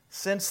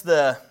Since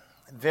the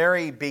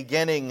very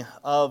beginning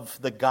of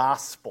the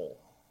gospel,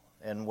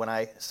 and when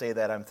I say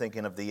that I'm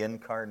thinking of the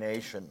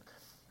incarnation,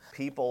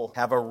 people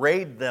have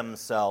arrayed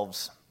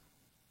themselves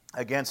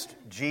against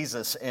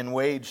Jesus and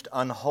waged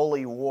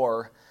unholy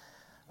war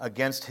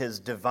against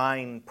his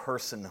divine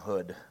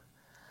personhood.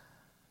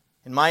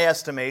 In my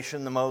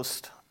estimation, the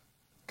most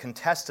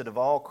contested of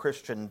all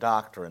Christian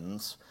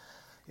doctrines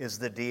is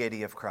the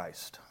deity of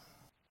Christ.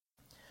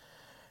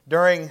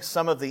 During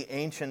some of the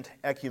ancient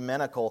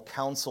ecumenical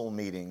council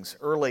meetings,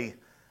 early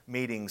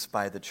meetings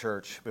by the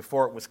church,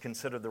 before it was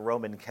considered the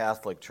Roman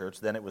Catholic Church,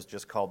 then it was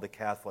just called the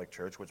Catholic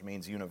Church, which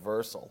means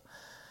universal.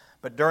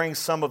 But during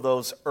some of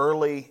those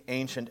early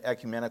ancient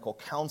ecumenical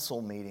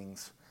council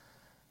meetings,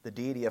 the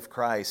deity of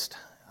Christ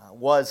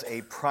was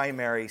a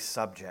primary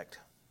subject.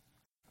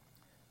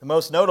 The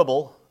most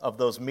notable of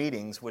those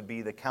meetings would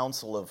be the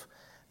Council of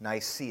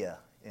Nicaea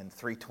in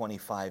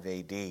 325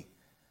 AD.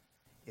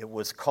 It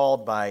was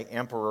called by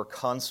Emperor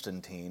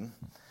Constantine,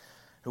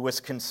 who was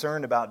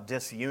concerned about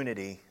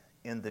disunity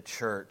in the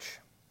church.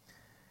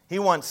 He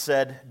once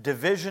said,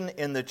 "Division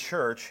in the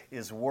church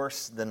is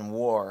worse than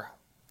war."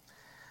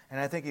 And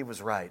I think he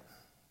was right.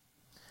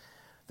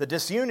 The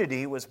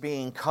disunity was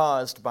being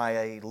caused by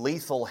a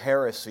lethal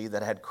heresy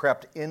that had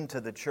crept into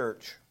the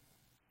church.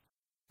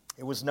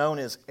 It was known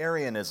as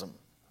Arianism.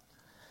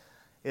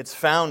 Its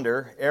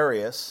founder,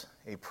 Arius,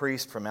 a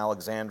priest from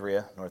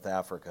Alexandria, North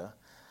Africa,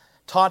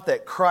 taught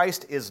that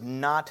Christ is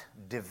not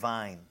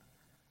divine,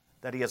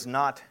 that he is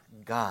not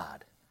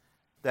God,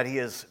 that he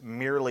is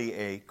merely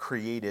a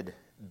created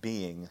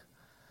being.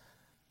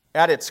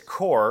 At its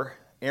core,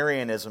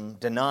 Arianism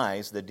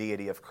denies the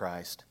deity of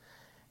Christ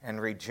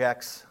and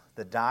rejects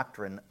the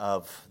doctrine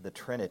of the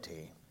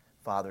Trinity,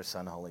 Father,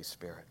 Son, Holy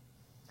Spirit.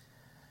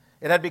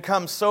 It had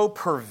become so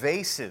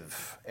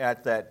pervasive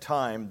at that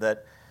time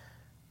that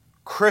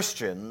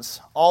Christians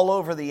all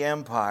over the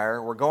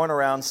empire were going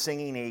around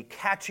singing a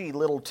catchy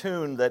little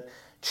tune that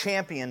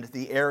championed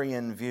the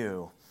Arian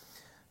view.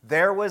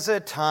 There was a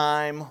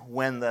time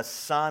when the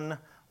Son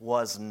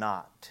was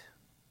not.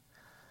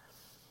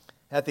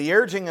 At the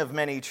urging of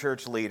many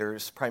church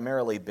leaders,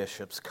 primarily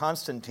bishops,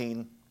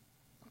 Constantine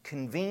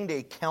convened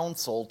a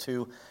council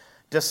to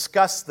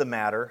discuss the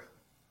matter,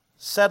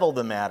 settle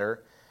the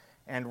matter,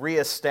 and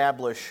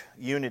reestablish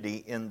unity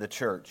in the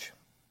church.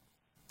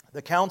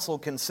 The council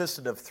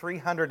consisted of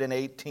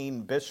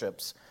 318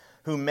 bishops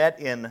who met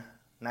in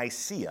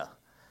Nicaea,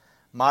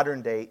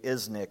 modern-day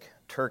Iznik,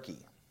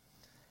 Turkey.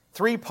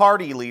 3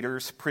 party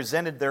leaders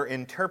presented their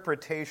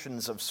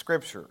interpretations of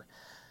Scripture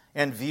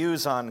and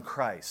views on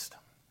Christ.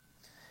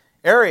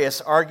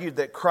 Arius argued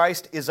that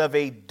Christ is of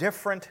a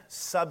different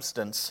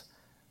substance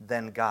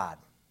than God.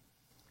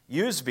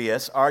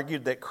 Eusebius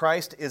argued that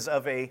Christ is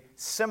of a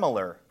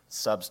similar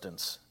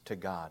substance to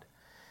God.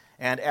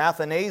 And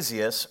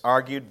Athanasius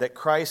argued that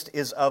Christ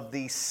is of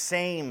the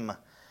same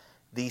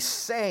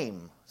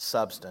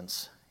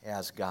substance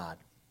as God.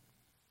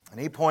 And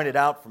he pointed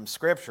out from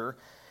Scripture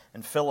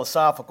and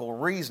philosophical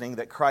reasoning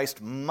that Christ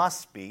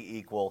must be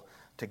equal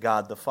to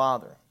God the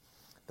Father.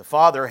 The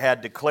Father had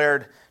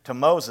declared to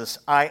Moses,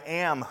 "I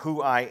am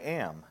who I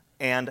am,"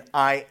 and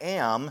 "I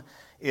am"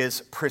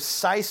 is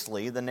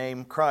precisely the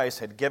name Christ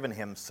had given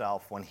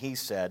himself when he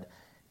said,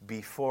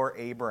 "Before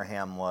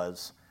Abraham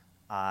was,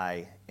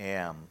 I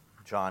am."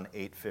 John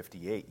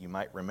 8:58, you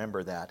might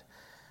remember that.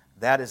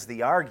 That is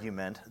the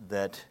argument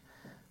that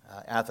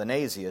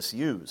Athanasius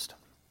used.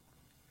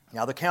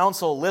 Now the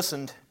council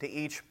listened to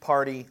each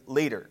party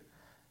leader,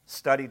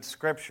 studied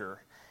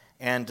Scripture,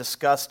 and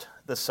discussed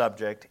the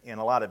subject in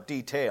a lot of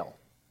detail.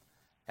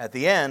 At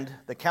the end,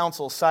 the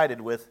council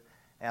sided with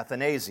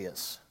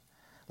Athanasius,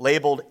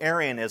 labeled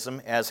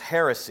Arianism as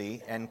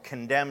heresy, and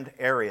condemned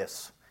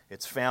Arius,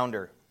 its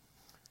founder.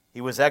 He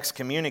was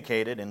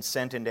excommunicated and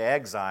sent into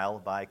exile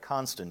by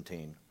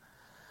Constantine.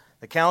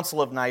 The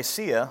Council of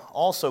Nicaea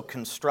also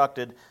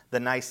constructed the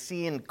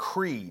Nicene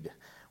Creed,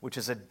 which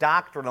is a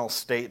doctrinal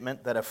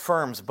statement that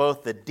affirms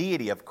both the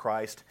deity of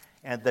Christ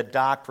and the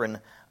doctrine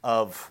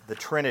of the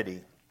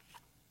Trinity.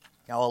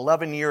 Now,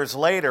 11 years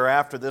later,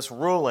 after this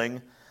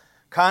ruling,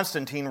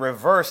 Constantine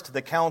reversed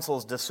the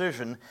council's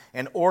decision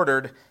and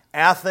ordered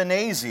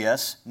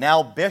Athanasius,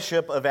 now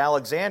Bishop of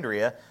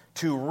Alexandria,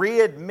 to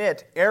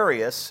readmit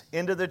Arius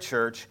into the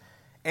church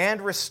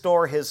and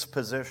restore his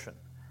position.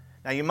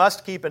 Now you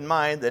must keep in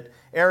mind that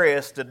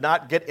Arius did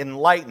not get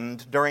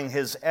enlightened during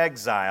his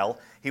exile.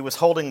 He was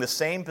holding the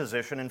same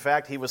position. In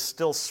fact, he was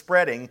still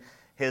spreading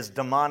his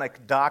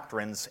demonic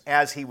doctrines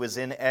as he was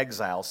in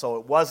exile. So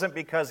it wasn't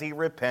because he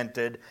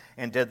repented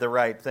and did the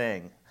right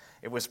thing.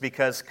 It was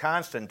because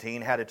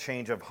Constantine had a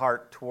change of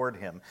heart toward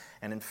him.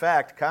 And in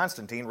fact,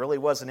 Constantine really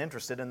wasn't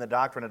interested in the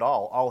doctrine at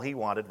all. All he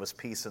wanted was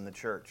peace in the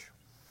church.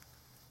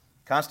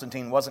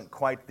 Constantine wasn't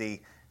quite the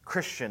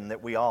Christian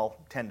that we all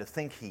tend to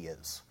think he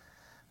is.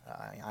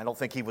 I don't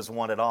think he was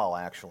one at all,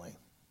 actually.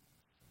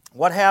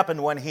 What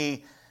happened when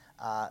he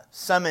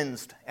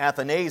summoned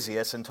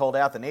Athanasius and told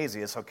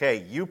Athanasius, "Okay,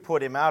 you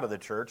put him out of the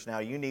church, now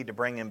you need to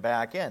bring him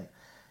back in"?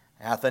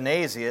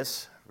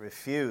 Athanasius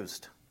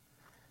refused.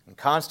 And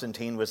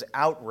Constantine was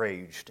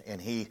outraged, and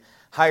he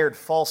hired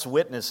false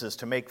witnesses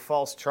to make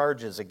false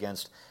charges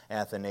against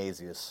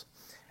Athanasius.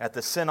 At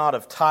the Synod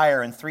of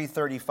Tyre in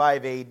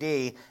 335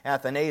 AD,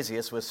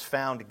 Athanasius was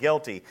found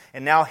guilty,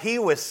 and now he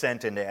was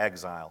sent into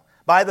exile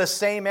by the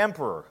same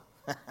emperor.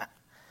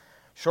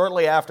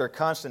 Shortly after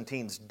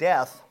Constantine's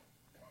death,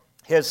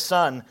 his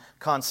son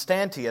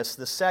Constantius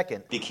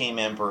II became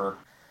emperor.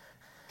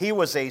 He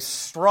was a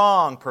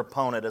strong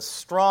proponent, a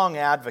strong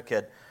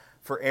advocate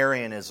for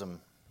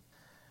Arianism.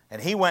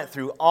 And he went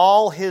through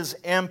all his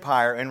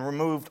empire and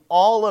removed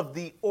all of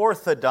the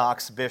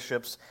Orthodox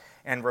bishops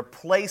and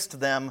replaced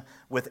them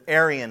with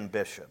Arian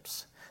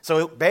bishops.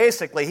 So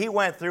basically, he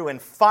went through and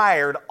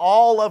fired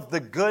all of the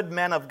good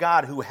men of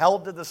God who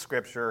held to the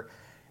Scripture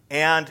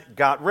and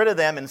got rid of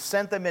them and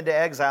sent them into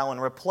exile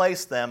and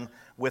replaced them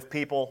with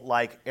people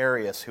like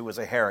Arius, who was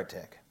a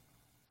heretic.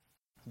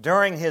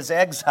 During his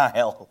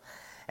exile,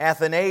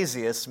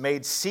 Athanasius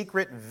made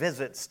secret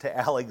visits to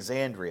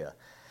Alexandria,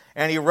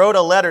 and he wrote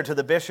a letter to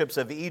the bishops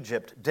of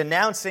Egypt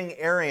denouncing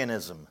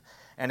Arianism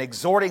and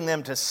exhorting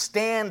them to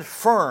stand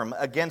firm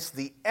against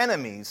the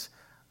enemies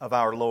of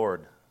our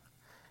Lord.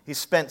 He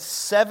spent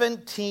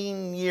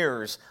 17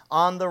 years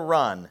on the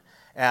run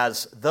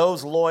as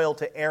those loyal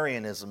to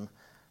Arianism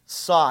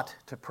sought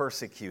to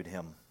persecute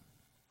him.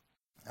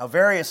 Now,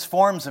 various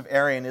forms of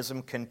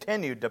Arianism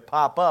continued to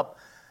pop up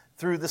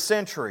through the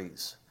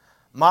centuries.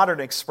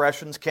 Modern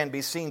expressions can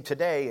be seen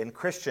today in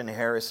Christian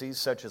heresies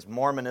such as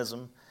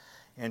Mormonism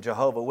and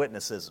Jehovah's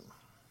Witnessism.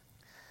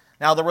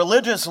 Now, the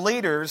religious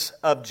leaders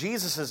of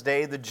Jesus'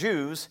 day, the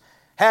Jews,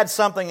 had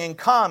something in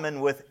common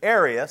with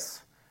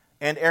Arius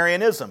and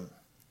Arianism.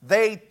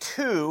 They,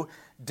 too,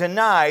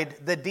 denied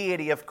the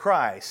deity of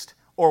Christ,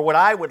 or what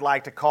I would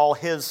like to call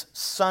his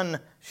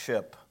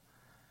sonship.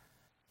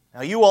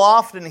 Now, you will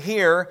often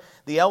hear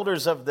the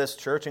elders of this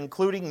church,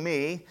 including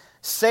me,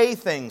 say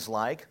things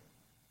like,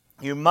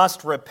 you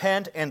must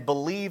repent and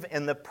believe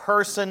in the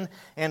person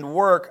and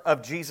work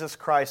of Jesus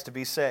Christ to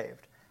be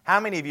saved. How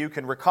many of you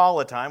can recall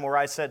a time where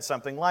I said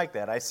something like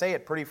that? I say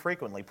it pretty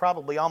frequently,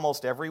 probably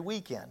almost every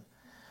weekend.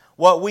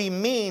 What we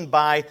mean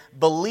by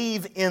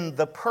believe in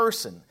the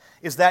person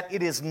is that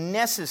it is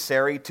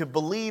necessary to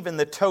believe in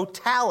the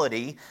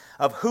totality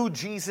of who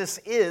Jesus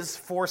is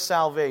for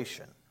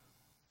salvation.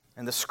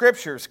 And the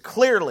Scriptures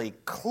clearly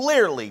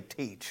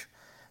teach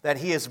that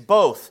He is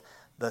both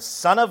the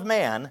Son of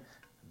Man,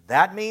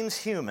 that means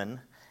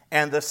human,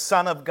 and the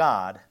Son of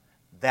God,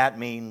 that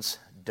means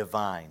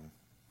divine.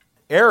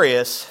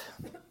 Arius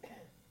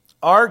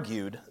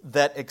argued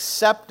that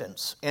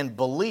acceptance and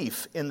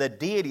belief in the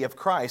deity of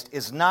Christ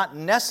is not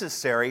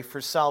necessary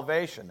for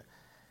salvation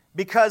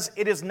because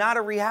it is not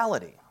a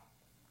reality.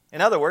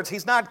 In other words,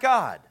 He's not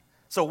God.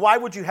 So why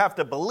would you have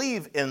to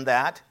believe in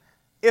that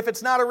if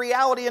it's not a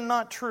reality and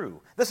not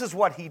true? This is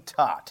what he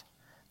taught.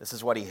 This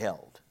is what he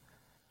held.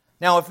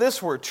 Now, if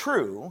this were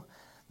true,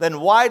 then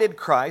why did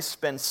Christ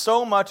spend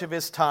so much of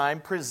His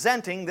time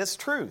presenting this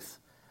truth,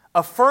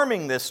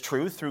 affirming this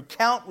truth through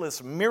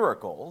countless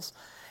miracles,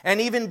 and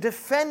even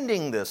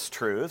defending this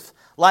truth,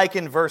 like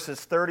in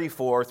verses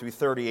 34 through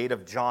 38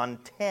 of John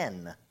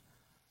 10?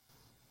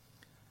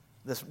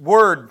 This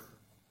word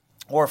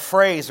or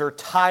phrase or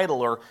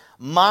title or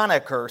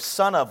moniker,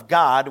 Son of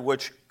God,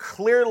 which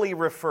clearly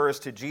refers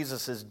to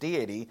Jesus'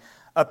 deity,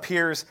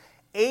 appears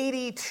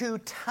 82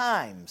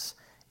 times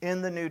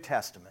in the New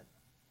Testament.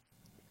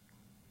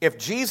 If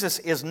Jesus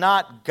is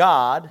not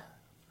God,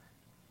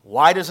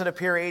 why does it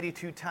appear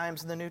 82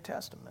 times in the New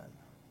Testament?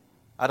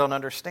 I don't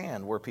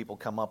understand where people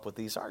come up with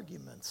these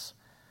arguments.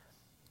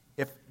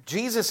 If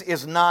Jesus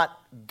is not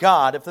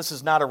God, if this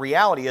is not a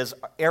reality, as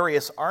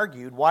Arius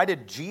argued, why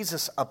did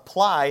Jesus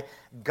apply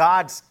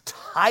God's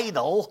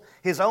title,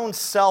 His own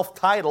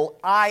self-title,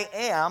 I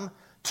am,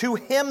 to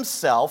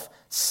Himself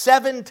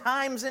 7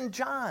 times in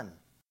John?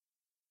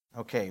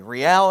 Okay,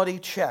 reality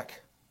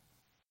check.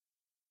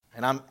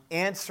 And I'm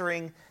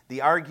answering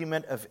the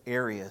argument of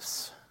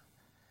Arius.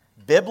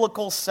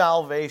 Biblical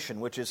salvation,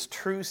 which is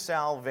true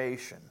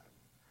salvation.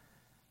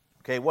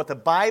 Okay, what the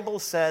Bible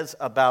says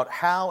about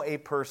how a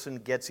person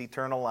gets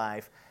eternal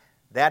life,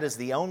 that is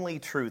the only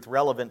truth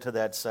relevant to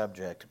that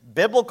subject.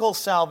 Biblical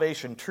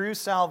salvation, true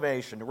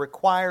salvation,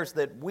 requires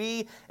that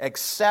we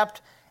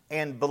accept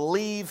and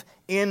believe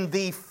in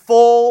the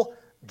full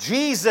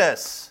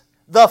Jesus.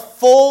 The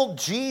full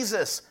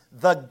Jesus,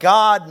 the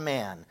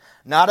God-man.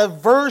 Not a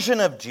version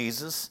of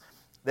Jesus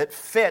that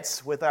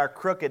fits with our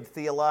crooked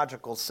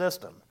theological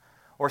system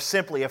or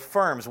simply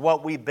affirms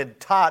what we've been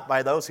taught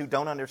by those who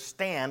don't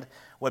understand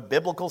what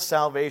biblical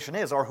salvation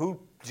is or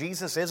who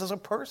Jesus is as a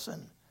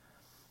person.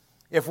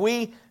 If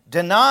we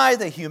deny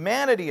the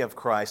humanity of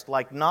Christ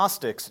like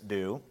Gnostics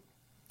do,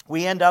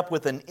 we end up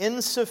with an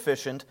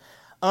insufficient,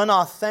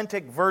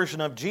 unauthentic version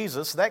of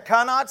Jesus that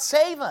cannot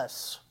save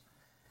us.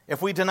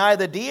 If we deny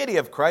the deity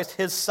of Christ,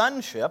 His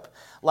sonship,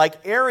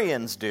 like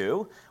Arians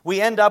do, we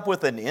end up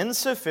with an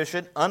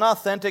insufficient,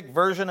 unauthentic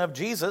version of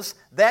Jesus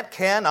that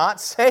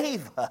cannot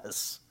save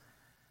us.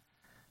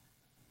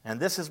 And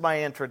this is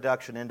my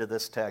introduction into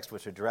this text,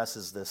 which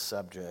addresses this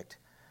subject.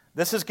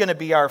 This is going to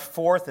be our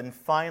fourth and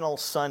final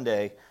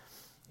Sunday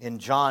in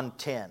John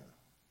 10.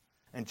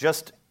 And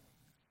just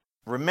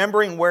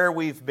remembering where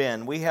we've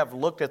been, we have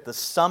looked at the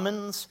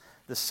summons,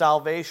 the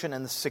salvation,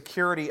 and the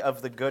security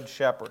of the Good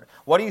Shepherd.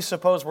 What do you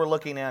suppose we're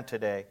looking at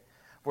today?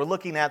 We're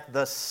looking at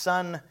the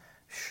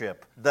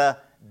Sonship, the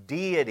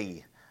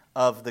deity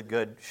of the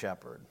Good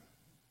Shepherd.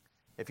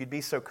 If you'd be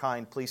so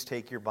kind, please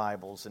take your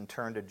Bibles and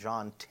turn to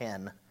John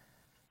 10.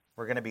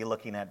 We're going to be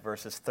looking at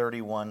verses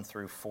 31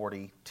 through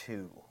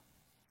 42.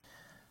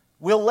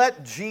 We'll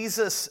let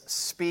Jesus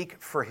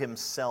speak for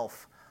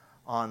himself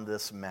on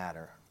this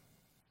matter,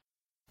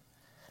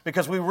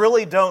 because we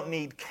really don't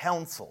need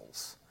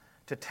counsels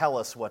to tell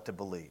us what to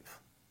believe.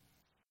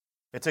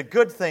 It's a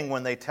good thing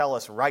when they tell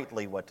us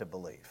rightly what to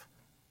believe.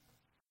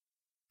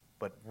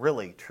 But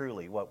really,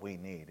 truly, what we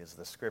need is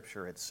the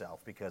Scripture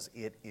itself, because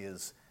it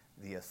is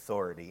the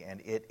authority,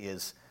 and it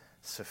is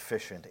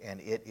sufficient,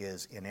 and it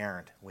is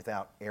inerrant,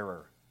 without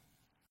error.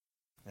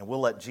 And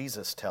we'll let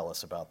Jesus tell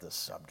us about this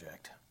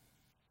subject.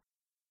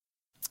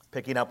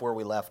 Picking up where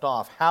we left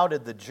off, how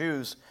did the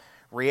Jews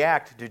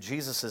react to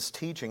Jesus'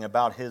 teaching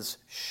about his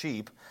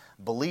sheep,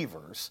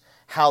 believers,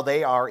 how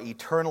they are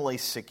eternally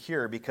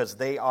secure because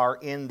they are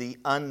in the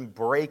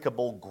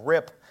unbreakable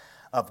grip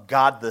of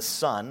God the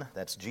Son,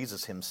 that's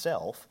Jesus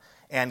himself,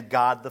 and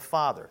God the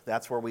Father.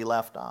 That's where we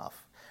left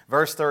off.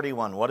 Verse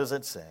 31, what does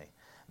it say?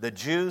 The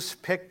Jews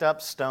picked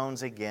up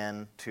stones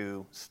again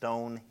to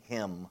stone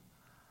him.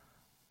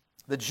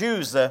 The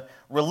Jews, the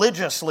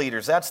religious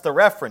leaders, that's the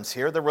reference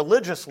here, the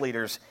religious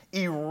leaders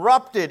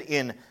erupted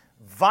in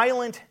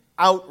violent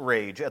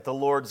outrage at the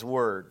Lord's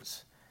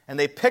words. And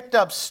they picked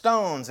up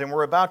stones and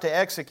were about to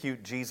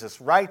execute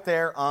Jesus right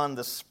there on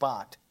the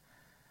spot.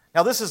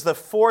 Now, this is the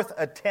fourth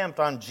attempt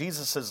on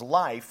Jesus'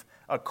 life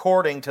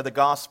according to the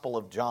Gospel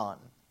of John.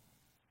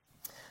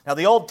 Now,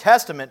 the Old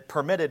Testament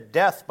permitted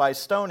death by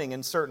stoning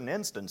in certain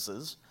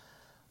instances.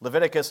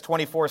 Leviticus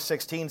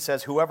 24:16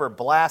 says, "Whoever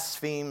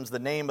blasphemes the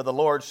name of the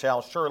Lord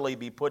shall surely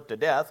be put to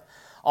death.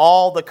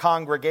 All the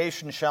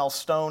congregation shall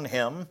stone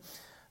him,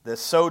 the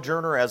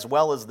sojourner as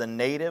well as the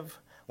native,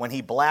 when he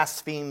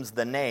blasphemes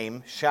the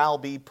name, shall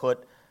be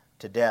put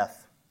to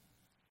death."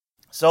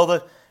 So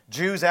the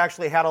Jews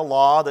actually had a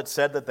law that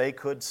said that they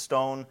could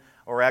stone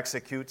or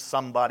execute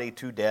somebody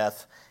to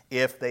death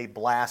if they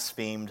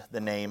blasphemed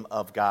the name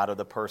of God or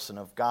the person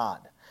of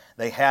God.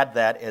 They had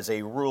that as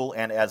a rule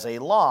and as a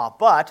law,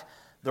 but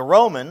the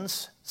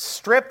Romans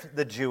stripped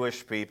the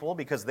Jewish people,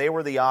 because they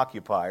were the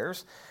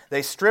occupiers,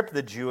 they stripped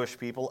the Jewish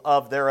people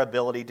of their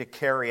ability to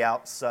carry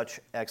out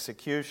such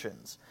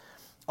executions.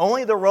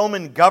 Only the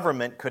Roman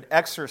government could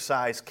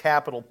exercise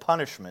capital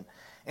punishment,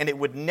 and it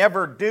would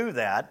never do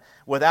that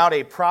without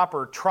a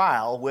proper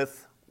trial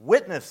with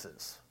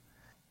witnesses.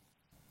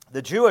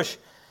 The Jewish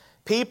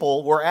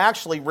people were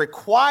actually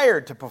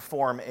required to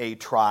perform a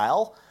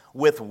trial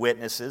with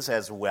witnesses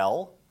as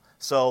well.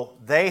 So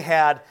they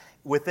had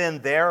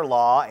within their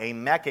law a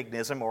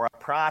mechanism or a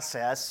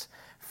process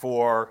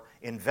for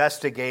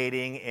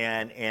investigating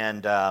and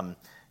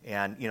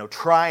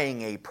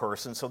trying a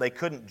person, so they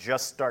couldn't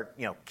just start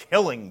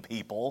killing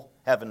people,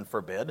 heaven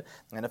forbid.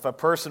 And if a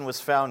person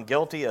was found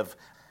guilty of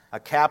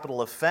a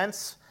capital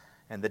offense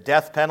and the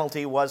death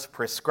penalty was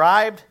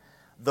prescribed,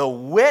 the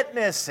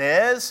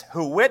witnesses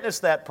who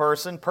witnessed that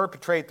person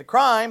perpetrate the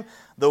crime,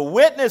 the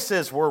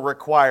witnesses were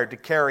required to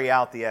carry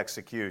out the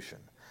execution.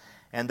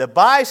 And the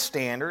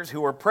bystanders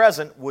who were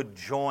present would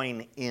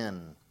join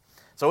in.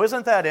 So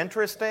isn't that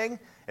interesting?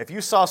 If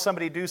you saw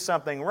somebody do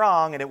something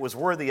wrong and it was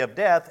worthy of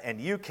death and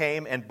you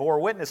came and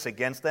bore witness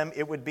against them,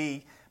 it would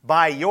be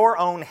by your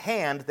own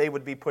hand they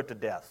would be put to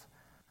death.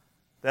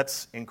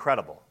 That's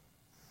incredible.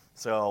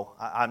 So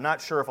I'm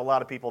not sure if a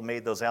lot of people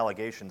made those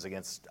allegations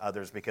against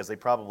others because they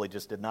probably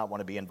just did not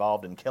want to be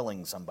involved in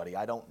killing somebody.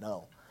 I don't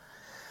know.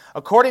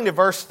 According to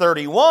verse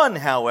 31,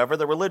 however,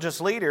 the religious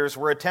leaders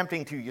were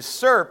attempting to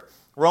usurp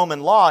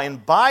Roman law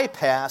and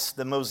bypass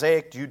the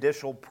Mosaic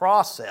judicial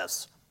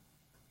process.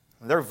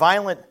 Their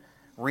violent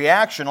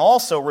reaction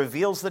also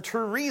reveals the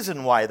true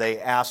reason why they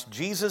asked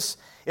Jesus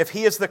if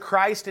he is the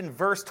Christ in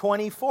verse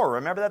 24.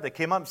 Remember that? They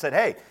came up and said,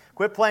 "Hey,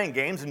 quit playing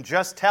games and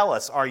just tell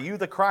us, are you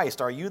the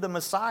Christ? Are you the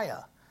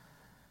Messiah?"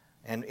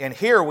 And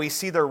here we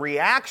see the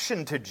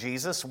reaction to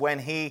Jesus when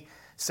he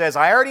says,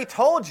 "I already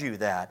told you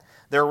that."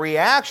 Their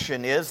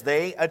reaction is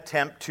they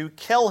attempt to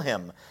kill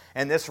him.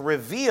 And this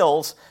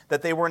reveals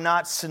that they were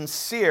not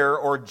sincere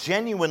or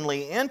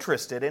genuinely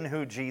interested in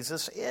who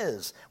Jesus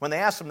is. When they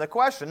asked him the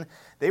question,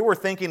 they were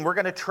thinking, we're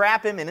going to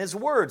trap him in his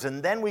words,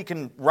 and then we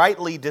can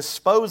rightly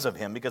dispose of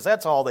him, because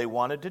that's all they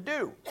wanted to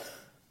do.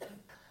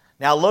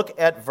 Now look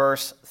at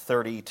verse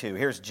 32.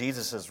 Here's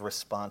Jesus'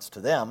 response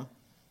to them.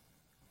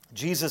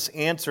 Jesus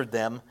answered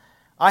them,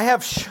 "I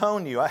have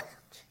shown you,"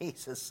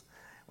 Jesus,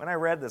 when I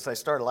read this, I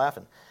started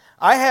laughing.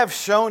 "I have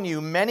shown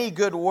you many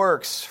good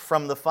works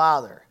from the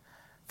Father.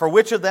 For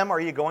which of them are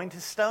you going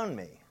to stone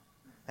me?"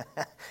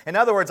 In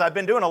other words, I've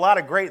been doing a lot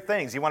of great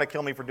things. You want to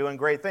kill me for doing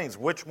great things.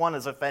 Which one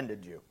has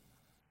offended you?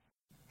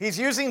 He's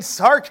using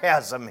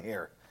sarcasm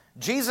here.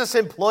 Jesus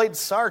employed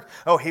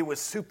Oh, he was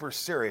super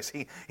serious.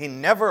 He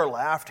never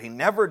laughed. He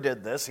never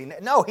did this.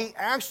 No, he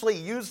actually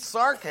used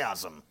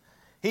sarcasm.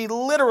 He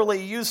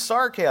literally used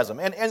sarcasm.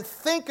 And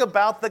think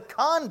about the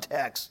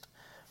context.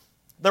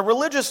 The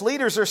religious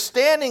leaders are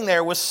standing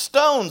there with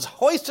stones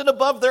hoisted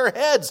above their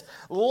heads,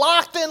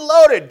 locked and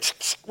loaded,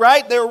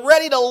 right? They're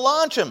ready to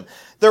launch them.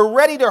 They're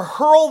ready to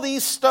hurl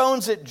these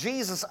stones at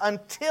Jesus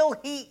until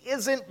he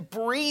isn't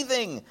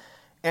breathing.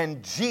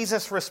 And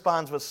Jesus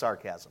responds with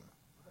sarcasm.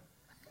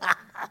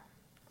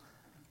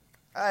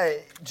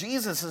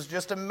 Jesus is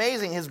just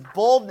amazing. His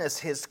boldness,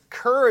 his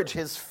courage,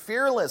 his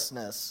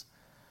fearlessness.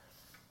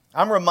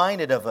 I'm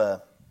reminded of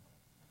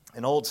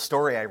an old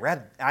story I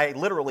read. I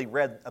literally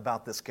read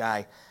about this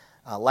guy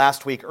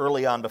last week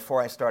early on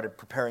before I started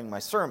preparing my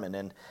sermon,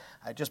 and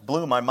it just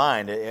blew my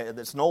mind.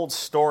 It's an old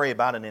story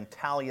about an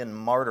Italian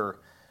martyr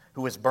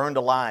who was burned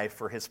alive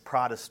for his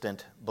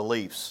Protestant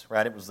beliefs,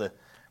 right? It was the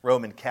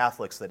Roman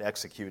Catholics that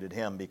executed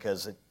him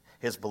because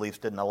his beliefs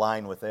didn't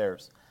align with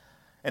theirs.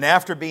 And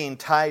after being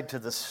tied to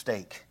the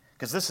stake,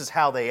 because this is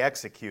how they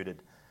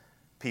executed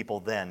people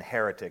then,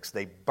 heretics,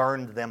 they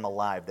burned them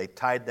alive. They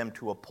tied them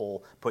to a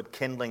pole, put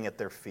kindling at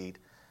their feet,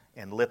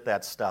 and lit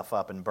that stuff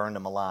up and burned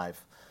them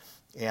alive.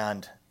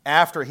 And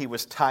after he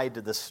was tied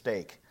to the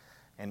stake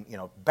and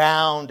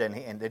bound,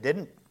 and they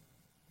didn't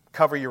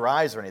cover your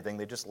eyes or anything,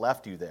 they just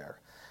left you there.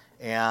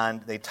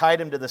 And they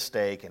tied him to the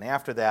stake, and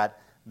after that,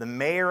 the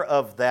mayor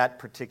of that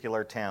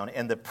particular town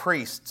and the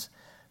priests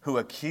who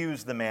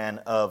accused the man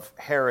of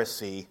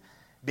heresy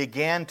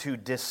began to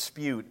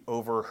dispute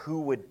over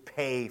who would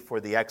pay for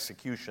the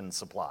execution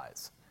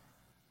supplies.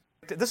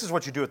 This is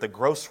what you do at the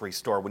grocery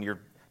store when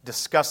you're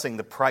discussing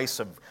the price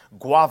of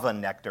guava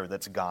nectar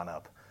that's gone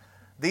up.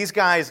 These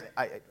guys,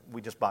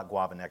 we just bought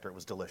guava nectar. It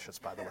was delicious,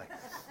 by the way.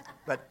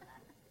 But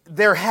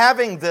they're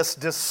having this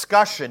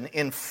discussion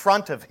in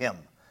front of him.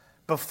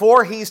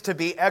 Before he's to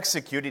be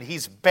executed,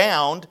 he's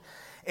bound,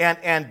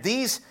 and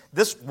this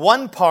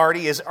one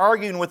party is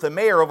arguing with the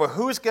mayor over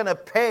who's going to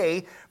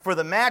pay for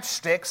the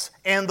matchsticks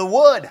and the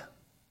wood.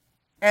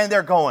 And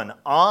they're going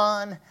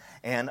on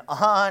and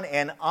on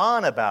and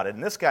on about it.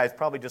 And this guy's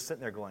probably just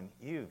sitting there going,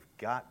 "You've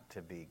got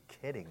to be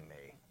kidding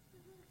me."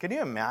 Can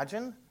you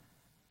imagine?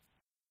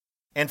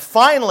 And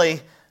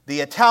finally,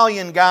 the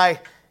Italian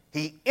guy,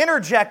 he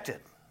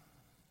interjected.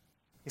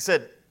 He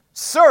said,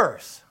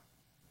 "Sirs,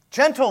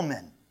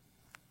 gentlemen,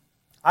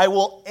 I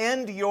will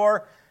end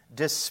your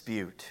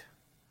dispute.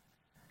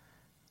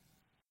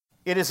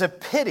 It is a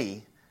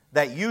pity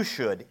that you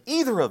should,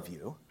 either of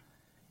you,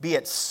 be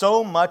at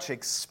so much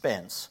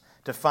expense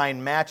to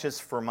find matches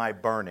for my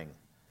burning.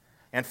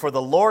 And for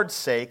the Lord's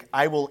sake,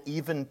 I will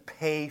even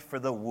pay for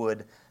the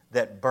wood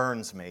that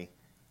burns me,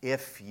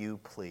 if you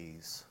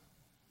please."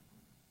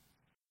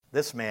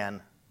 This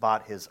man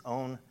bought his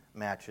own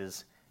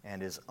matches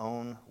and his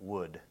own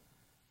wood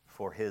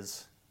for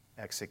his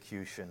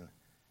execution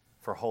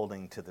for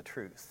holding to the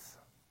truth.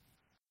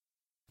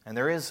 And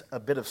there is a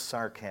bit of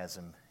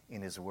sarcasm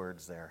in his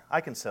words there.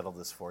 I can settle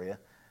this for you.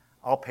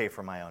 I'll pay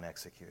for my own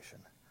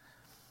execution.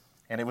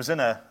 And it was in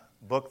a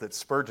book that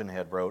Spurgeon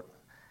had wrote,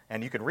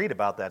 and you could read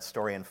about that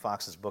story in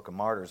Fox's Book of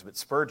Martyrs, but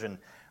Spurgeon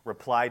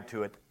replied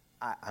to it,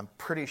 "I'm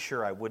pretty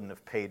sure I wouldn't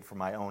have paid for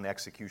my own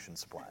execution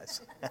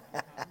supplies."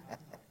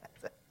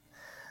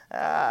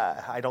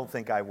 I don't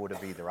think I would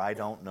have either. I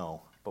don't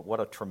know. But what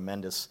a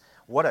tremendous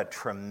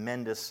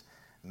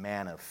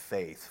man of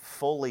faith,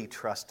 fully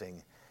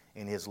trusting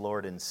in his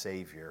Lord and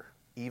Savior,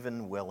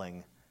 even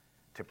willing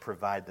to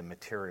provide the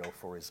material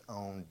for his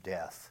own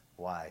death.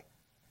 Why?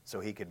 So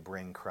he could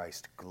bring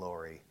Christ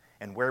glory.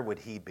 And where would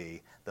he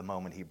be the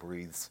moment he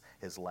breathes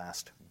his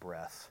last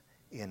breath?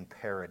 In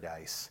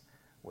paradise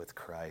with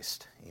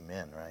Christ.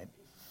 Amen, right?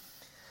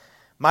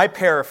 My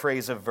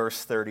paraphrase of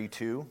verse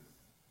 32,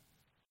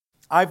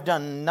 "I've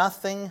done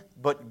nothing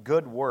but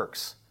good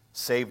works,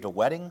 saved a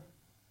wedding,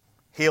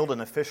 healed an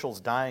official's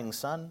dying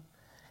son,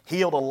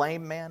 healed a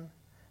lame man,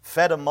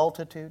 fed a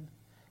multitude,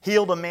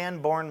 healed a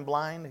man born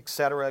blind,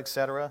 etc.,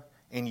 etc.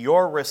 And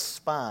your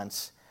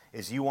response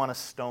is you want to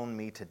stone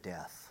me to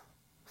death."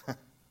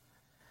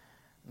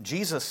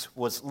 Jesus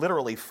was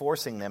literally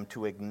forcing them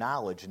to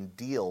acknowledge and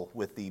deal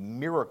with the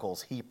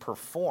miracles he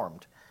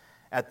performed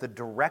at the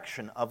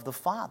direction of the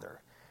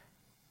Father.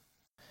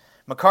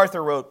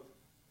 MacArthur wrote,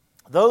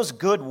 "Those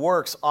good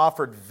works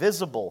offered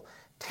visible,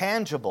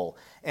 tangible,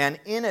 and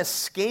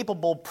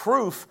inescapable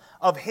proof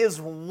of his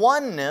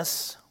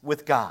oneness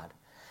with God,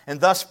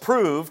 and thus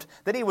proved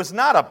that he was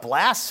not a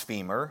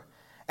blasphemer,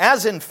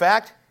 as in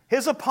fact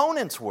his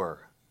opponents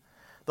were."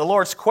 The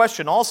Lord's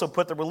question also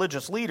put the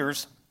religious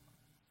leaders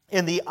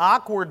in the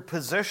awkward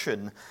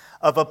position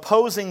of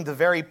opposing the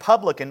very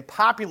public and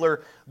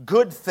popular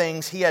good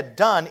things he had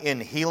done in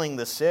healing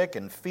the sick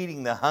and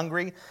feeding the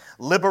hungry,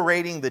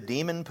 liberating the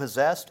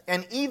demon-possessed,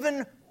 and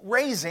even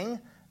raising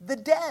the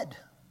dead.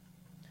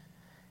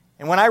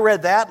 And when I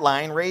read that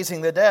line,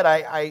 raising the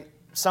dead,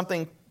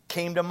 something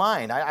came to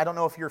mind. I don't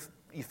know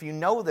if you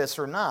know this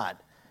or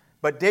not,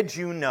 but did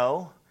you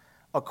know,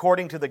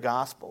 according to the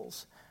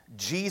Gospels,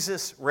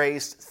 Jesus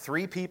raised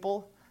 3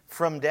 people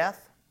from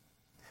death?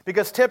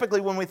 Because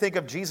typically when we think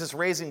of Jesus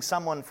raising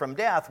someone from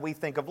death, we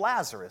think of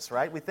Lazarus,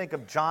 right? We think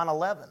of John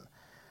 11.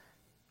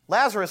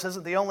 Lazarus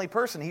isn't the only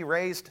person he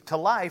raised to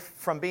life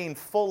from being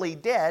fully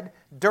dead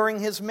during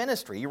his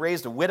ministry. He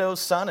raised a widow's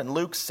son in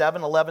Luke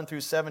 7:11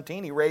 through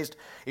 17. He raised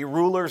a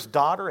ruler's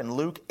daughter in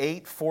Luke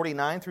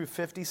 8:49 through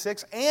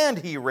 56. And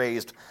he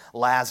raised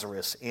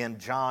Lazarus in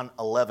John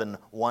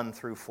 11:1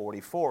 through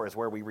 44 is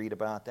where we read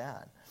about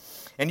that.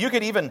 And you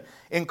could even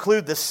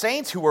include the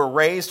saints who were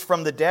raised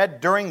from the dead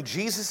during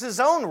Jesus'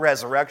 own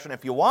resurrection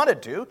if you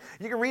wanted to.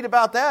 You can read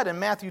about that in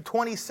Matthew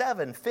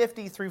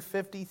 27:50 through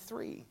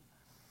 53.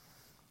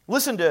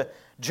 Listen to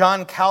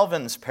John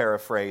Calvin's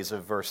paraphrase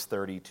of verse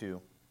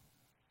 32.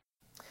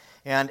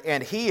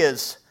 And he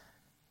is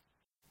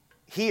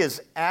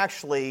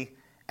actually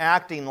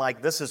acting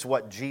like this is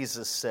what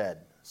Jesus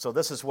said. So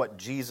this is what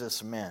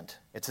Jesus meant.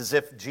 It's as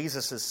if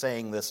Jesus is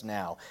saying this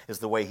now, is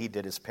the way he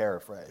did his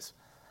paraphrase.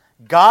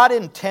 God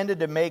intended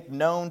to make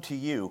known to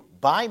you,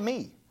 by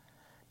me,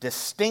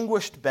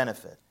 distinguished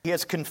benefit. He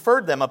has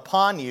conferred them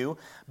upon you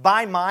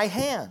by my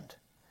hand.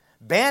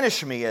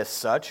 Banish me as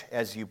such,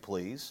 as you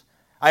please.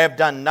 I have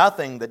done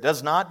nothing that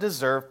does not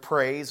deserve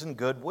praise and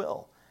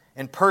goodwill.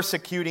 In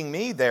persecuting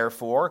me,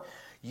 therefore,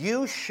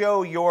 you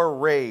show your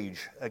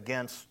rage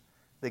against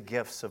the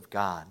gifts of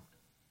God.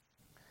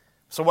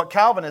 So what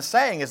Calvin is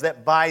saying is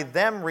that by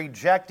them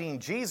rejecting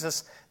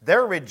Jesus,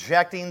 they're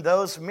rejecting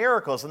those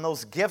miracles and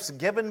those gifts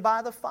given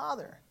by the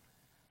Father.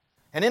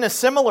 And in a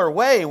similar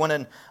way, when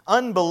an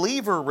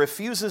unbeliever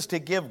refuses to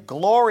give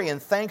glory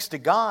and thanks to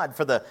God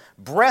for the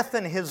breath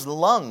in his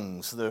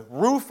lungs, the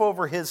roof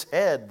over his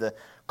head, the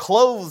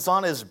clothes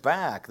on his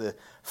back, the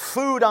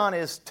food on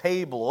his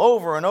table,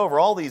 over and over,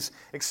 all these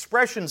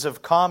expressions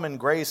of common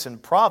grace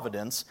and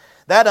providence,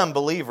 that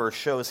unbeliever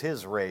shows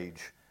his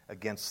rage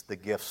against the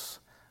gifts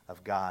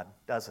of God,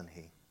 doesn't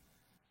he?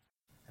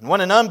 And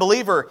when an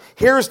unbeliever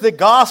hears the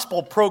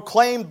gospel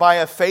proclaimed by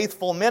a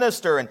faithful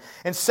minister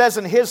and says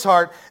in his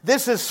heart,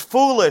 this is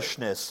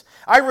foolishness,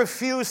 I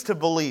refuse to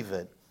believe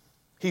it,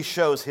 he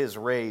shows his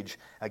rage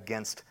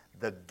against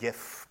the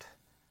gift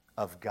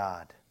of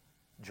God.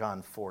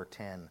 John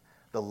 4:10,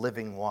 the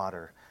living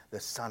water, the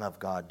Son of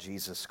God,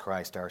 Jesus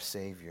Christ, our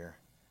Savior.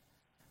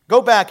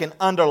 Go back and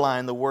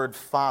underline the word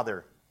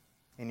Father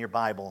in your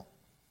Bible.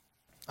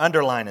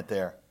 Underline it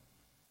there.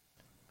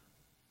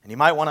 And you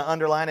might want to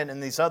underline it in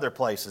these other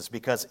places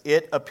because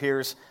it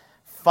appears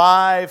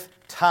 5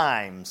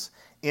 times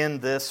in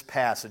this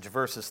passage,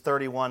 verses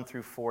 31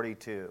 through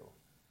 42.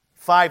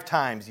 5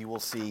 times you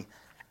will see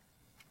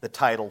the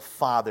title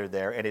Father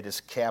there, and it is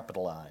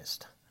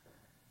capitalized.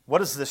 What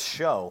does this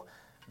show?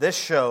 This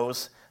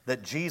shows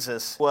that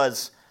Jesus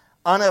was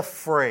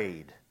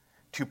unafraid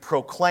to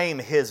proclaim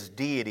his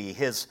deity,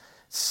 his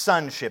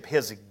sonship,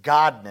 his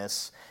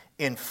godness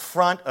in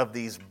front of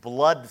these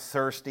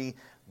bloodthirsty,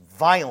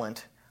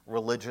 violent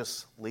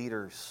religious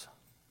leaders.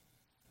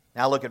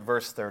 Now look at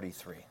verse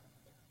 33.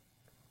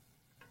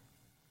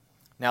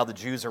 Now the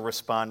Jews are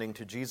responding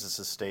to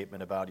Jesus'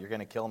 statement about, you're going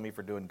to kill me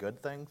for doing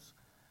good things?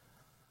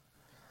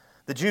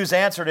 The Jews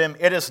answered him,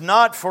 it is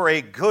not for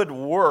a good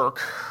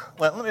work.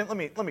 Well, let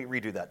me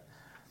redo that.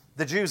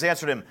 The Jews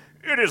answered him,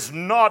 it is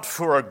not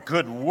for a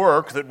good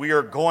work that we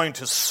are going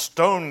to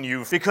stone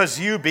you, because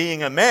you,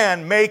 being a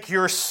man, make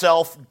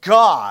yourself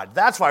God.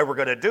 That's why we're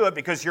going to do it,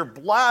 because you're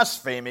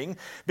blaspheming,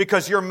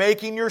 because you're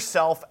making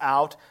yourself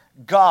out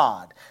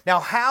God. Now,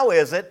 how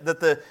is it that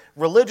the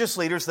religious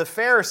leaders, the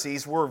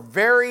Pharisees, were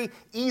very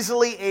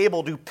easily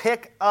able to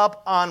pick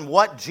up on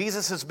what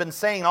Jesus has been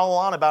saying all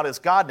along about his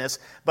godness,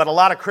 but a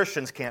lot of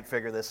Christians can't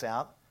figure this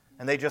out,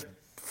 and they just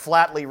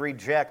flatly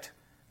reject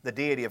the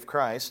deity of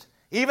Christ?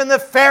 Even the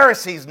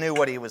Pharisees knew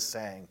what he was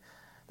saying.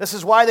 This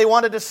is why they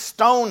wanted to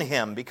stone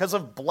him, because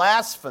of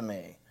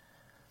blasphemy.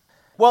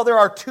 Well, there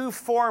are 2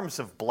 forms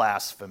of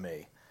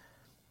blasphemy.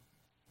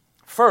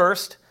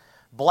 First,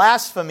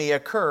 blasphemy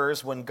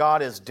occurs when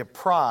God is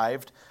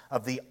deprived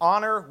of the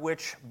honor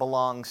which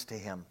belongs to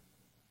him.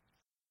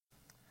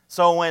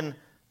 So when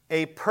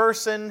a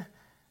person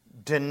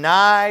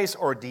denies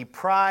or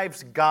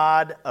deprives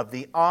God of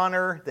the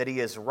honor that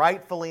he is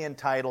rightfully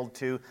entitled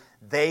to,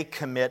 they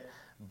commit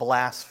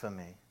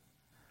blasphemy.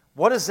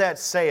 What does that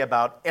say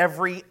about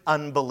every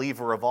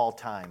unbeliever of all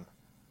time?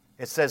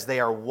 It says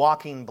they are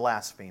walking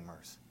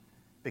blasphemers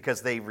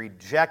because they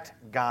reject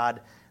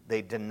God,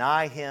 they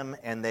deny him,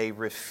 and they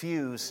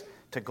refuse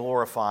to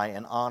glorify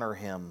and honor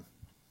him.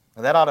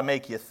 And that ought to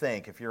make you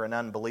think, if you're an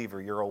unbeliever,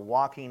 you're a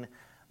walking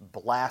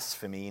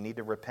blasphemy. You need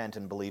to repent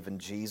and believe in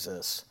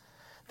Jesus.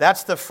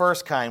 That's the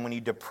first kind, when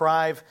you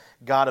deprive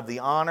God of the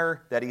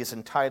honor that he is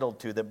entitled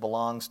to that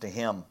belongs to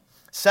him.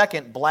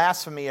 Second,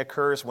 blasphemy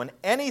occurs when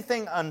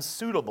anything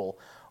unsuitable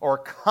or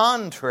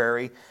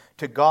contrary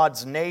to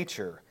God's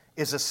nature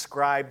is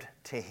ascribed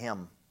to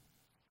him.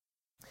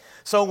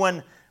 So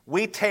when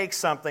we take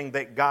something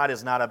that God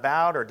is not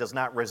about or does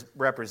not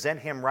represent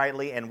him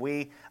rightly and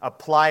we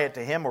apply it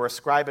to him or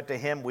ascribe it to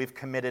him, we've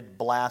committed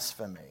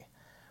blasphemy.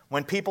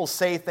 When people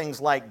say things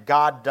like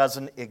God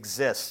doesn't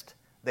exist,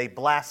 they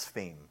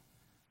blaspheme.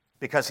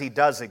 because he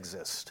does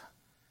exist.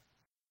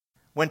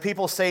 When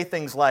people say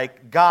things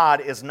like,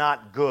 God is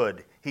not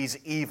good, he's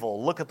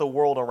evil, look at the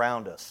world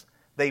around us,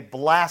 they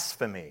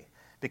blaspheme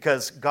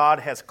because God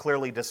has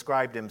clearly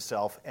described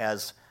himself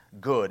as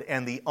good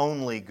and the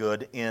only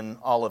good in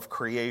all of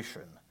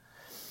creation.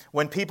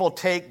 When people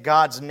take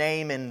God's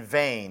name in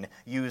vain,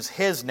 use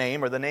his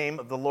name or the name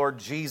of the Lord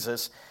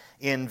Jesus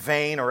in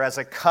vain or as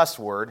a cuss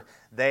word,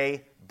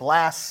 they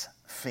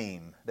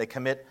blaspheme. They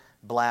commit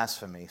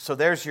blasphemy. So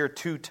there's your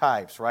two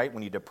types, right?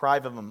 When you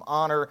deprive of him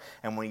honor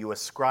and when you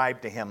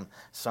ascribe to him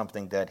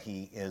something that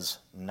he is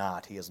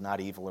not. He is not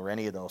evil or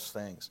any of those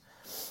things.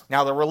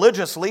 Now, the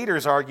religious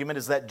leaders' argument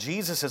is that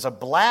Jesus is a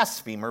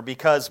blasphemer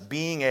because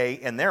being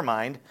in their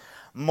mind,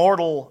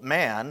 mortal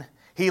man,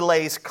 he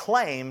lays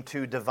claim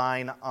to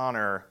divine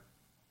honor.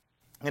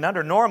 And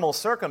under normal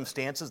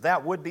circumstances,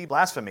 that would be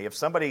blasphemy. If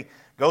somebody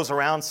goes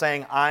around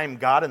saying, I'm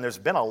God, and there's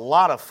been a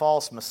lot of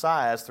false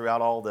messiahs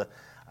throughout all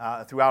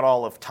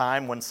of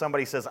time, when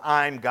somebody says,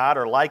 I'm God,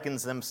 or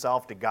likens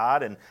themselves to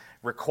God and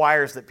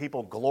requires that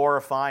people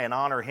glorify and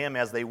honor him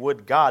as they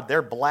would God,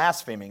 they're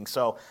blaspheming.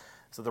 So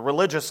the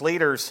religious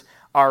leaders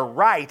are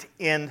right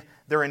in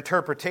their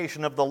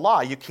interpretation of the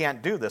law. You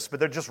can't do this, but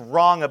they're just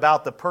wrong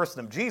about the person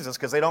of Jesus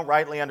because they don't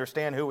rightly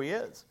understand who he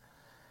is.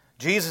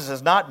 Jesus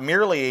is not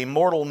merely a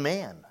mortal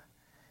man.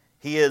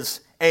 He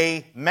is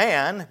a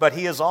man, but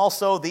he is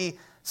also the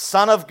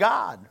Son of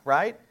God,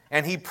 right?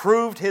 And he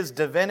proved his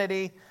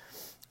divinity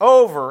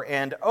over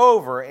and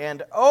over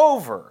and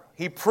over.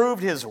 He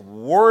proved his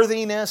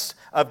worthiness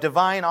of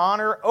divine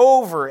honor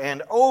over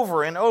and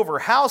over and over.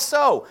 How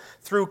so?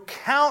 Through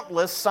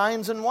countless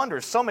signs and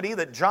wonders. So many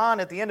that John,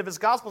 at the end of his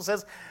gospel,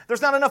 says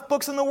there's not enough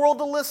books in the world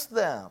to list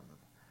them.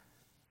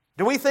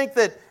 Do we think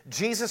that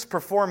Jesus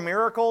performed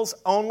miracles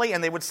only,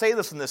 and they would say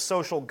this in the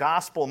social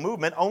gospel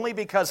movement, only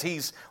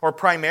because or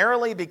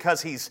primarily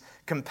because he's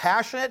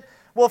compassionate?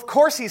 Well, of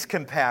course he's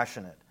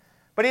compassionate.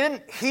 But he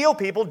didn't heal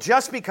people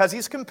just because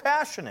he's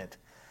compassionate.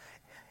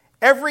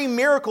 Every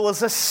miracle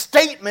is a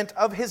statement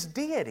of his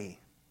deity.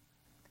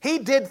 He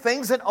did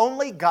things that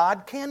only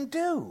God can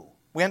do.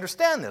 We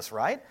understand this,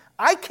 right?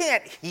 I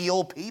can't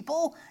heal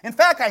people. In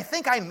fact, I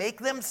think I make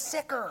them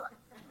sicker.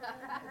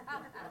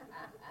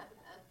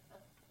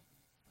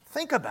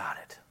 Think about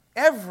it.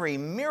 Every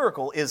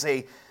miracle is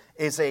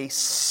a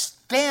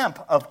stamp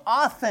of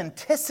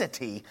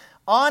authenticity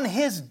on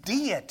his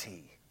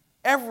deity.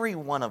 Every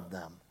one of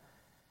them.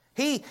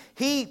 He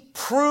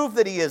proved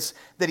that he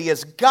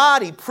is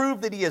God. He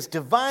proved that he is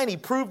divine. He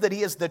proved that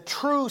he is the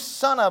true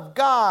Son of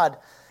God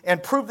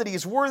and proved that he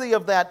is worthy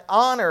of that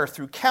honor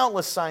through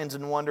countless signs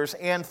and wonders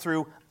and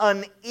through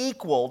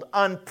unequaled,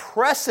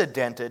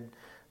 unprecedented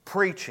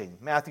preaching.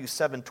 Matthew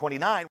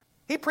 7:29.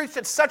 He preached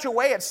at such a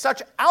way, at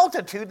such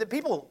altitude that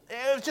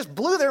it just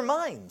blew their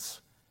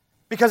minds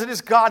because it is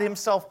God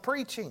himself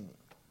preaching.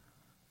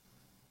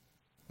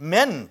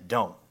 Men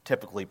don't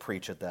typically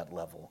preach at that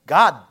level.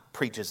 God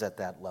preaches at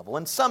that level.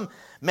 And some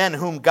men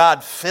whom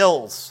God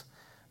fills,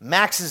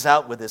 maxes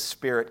out with his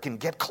Spirit, can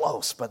get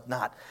close, but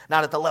not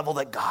at the level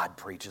that God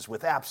preaches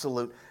with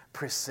absolute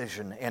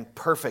precision and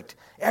perfect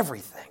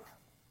everything.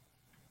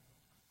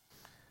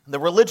 The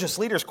religious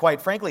leaders,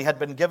 quite frankly, had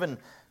been given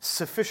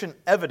sufficient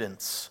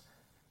evidence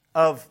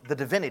of the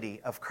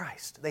divinity of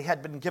Christ. They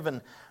had been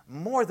given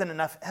more than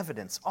enough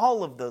evidence.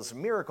 All of those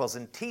miracles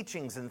and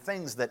teachings and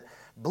things that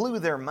blew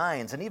their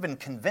minds and even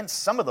convinced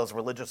some of those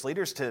religious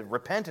leaders to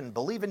repent and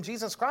believe in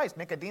Jesus Christ,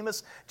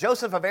 Nicodemus,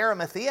 Joseph of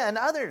Arimathea, and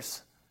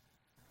others.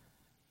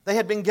 They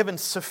had been given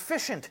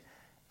sufficient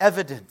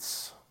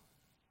evidence,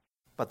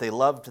 but they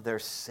loved their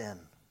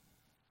sin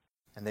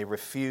and they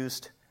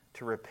refused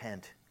to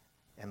repent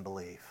and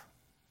believe.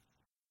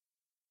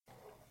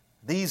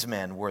 These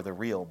men were the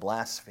real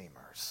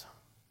blasphemers.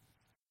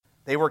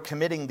 They were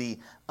committing the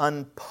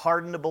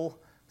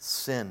unpardonable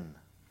sin,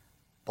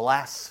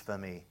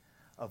 blasphemy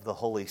of the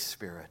Holy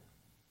Spirit,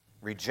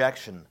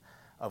 rejection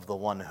of the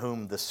one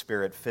whom the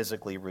Spirit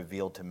physically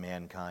revealed to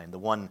mankind, the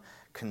one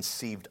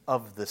conceived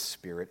of the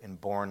Spirit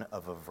and born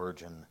of a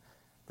virgin,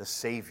 the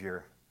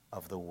Savior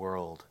of the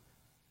world,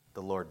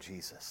 the Lord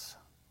Jesus.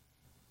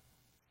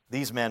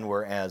 These men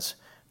were, as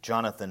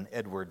Jonathan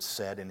Edwards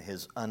said in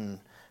his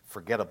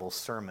unforgettable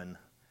sermon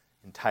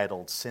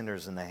entitled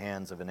Sinners in the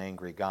Hands of an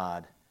Angry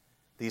God,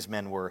 these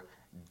men were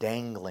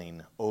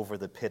dangling over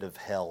the pit of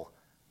hell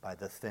by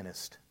the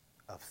thinnest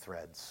of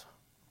threads.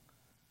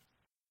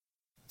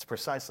 It's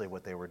precisely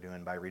what they were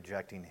doing by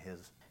rejecting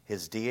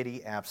his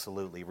deity,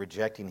 absolutely.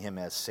 Rejecting him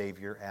as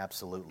Savior,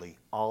 absolutely.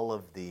 All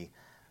of the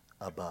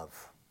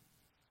above.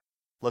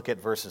 Look at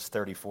verses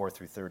 34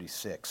 through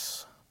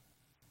 36.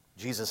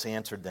 Jesus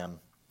answered them,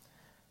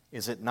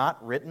 "Is it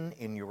not written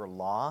in your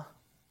law,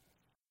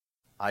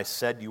 I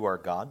said you are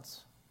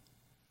gods?"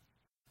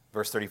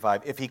 Verse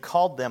 35, "If he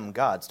called them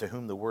gods to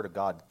whom the word of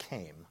God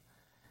came,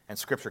 and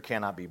Scripture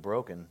cannot be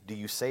broken, do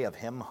you say of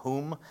him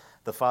whom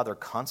the Father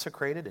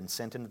consecrated and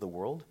sent into the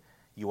world,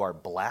 you are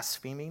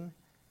blaspheming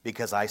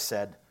because I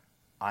said,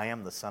 I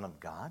am the Son of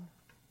God?"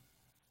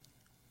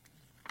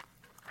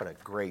 What a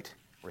great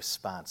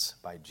response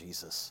by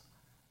Jesus.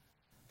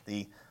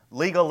 The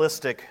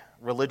legalistic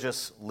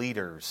religious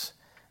leaders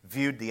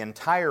viewed the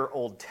entire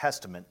Old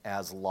Testament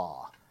as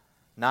law,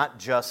 not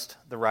just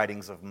the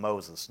writings of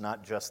Moses,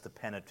 not just the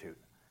Pentateuch.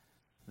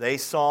 They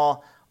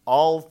saw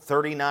all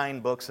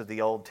 39 books of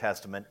the Old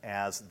Testament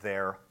as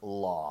their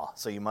law.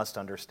 So you must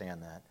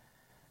understand that.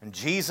 And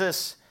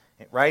Jesus,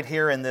 right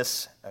here in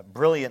this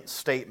brilliant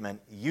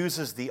statement,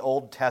 uses the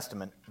Old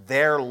Testament,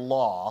 their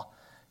law,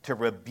 to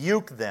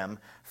rebuke them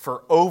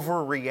for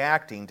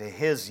overreacting to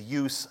his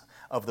use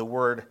of the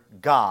word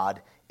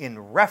God in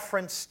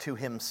reference to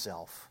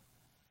himself.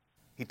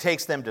 He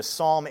takes them to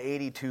Psalm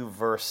 82,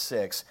 verse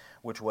 6,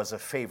 which was a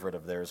favorite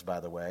of theirs, by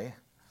the way,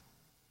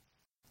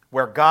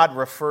 where God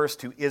refers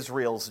to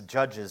Israel's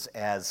judges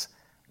as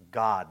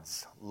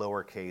gods,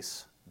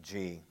 lowercase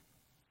g.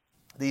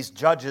 These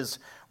judges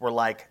were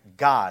like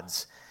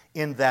gods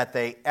in that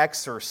they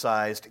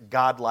exercised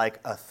godlike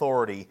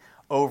authority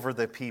over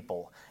the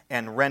people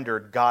and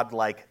rendered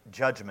godlike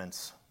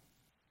judgments.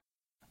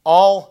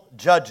 All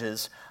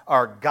judges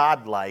are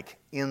godlike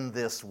in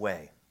this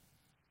way.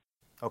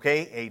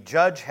 Okay, a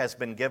judge has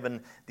been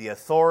given the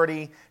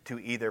authority to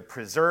either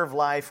preserve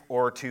life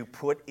or to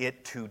put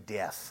it to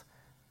death.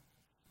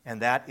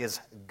 And that is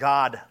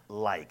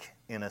God-like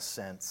in a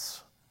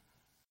sense.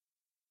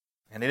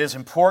 And it is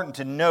important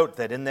to note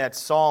that in that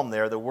psalm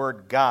there, the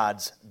word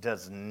gods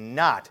does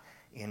not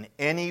in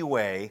any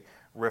way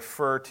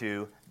refer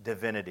to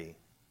divinity.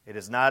 It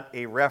is not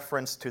a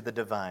reference to the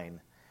divine.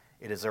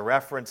 It is a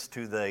reference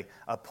to the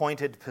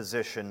appointed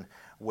position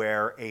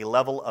where a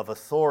level of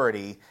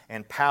authority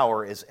and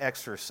power is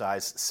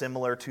exercised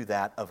similar to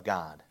that of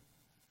God.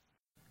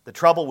 The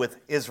trouble with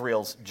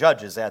Israel's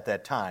judges at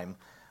that time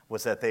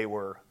was that they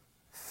were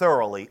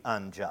thoroughly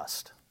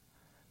unjust.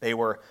 They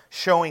were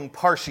showing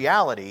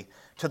partiality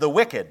to the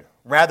wicked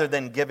rather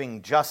than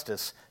giving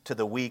justice to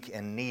the weak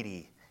and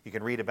needy. You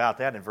can read about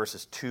that in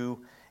verses 2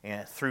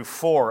 through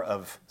 4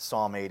 of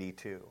Psalm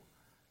 82.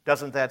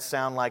 Doesn't that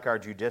sound like our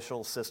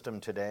judicial system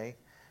today,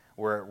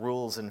 where it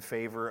rules in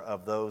favor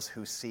of those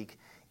who seek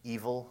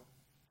evil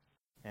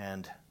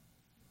and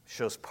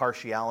shows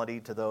partiality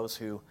to those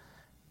who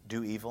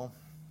do evil?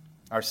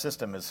 Our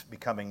system is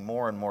becoming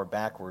more and more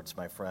backwards,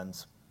 my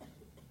friends.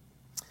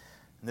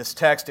 In this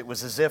text, it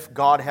was as if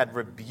God had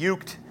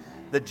rebuked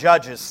the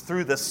judges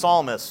through the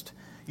psalmist.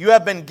 You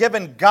have been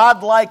given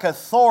godlike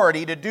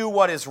authority to do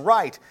what is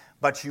right,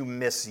 but you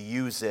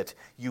misuse it.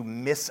 You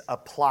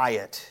misapply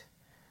it.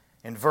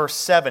 In verse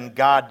 7,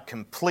 God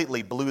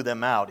completely blew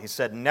them out. He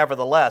said,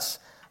 "Nevertheless,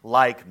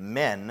 like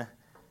men,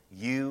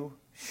 you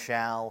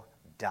shall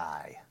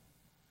die."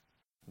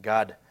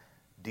 God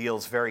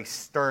deals very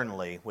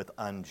sternly with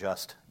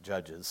unjust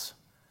judges.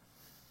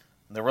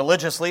 The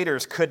religious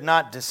leaders could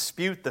not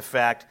dispute the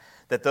fact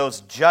that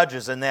those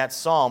judges in that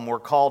psalm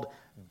were called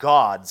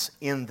gods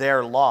in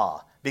their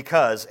law,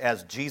 because,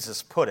 as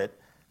Jesus put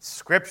it,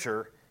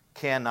 Scripture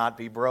cannot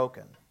be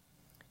broken.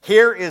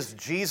 Here is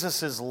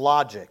Jesus'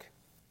 logic.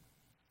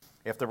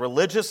 If the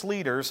religious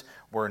leaders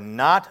were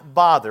not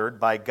bothered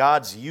by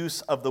God's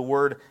use of the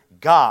word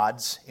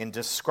gods in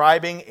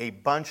describing a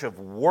bunch of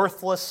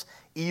worthless,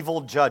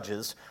 evil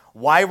judges,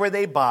 why were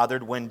they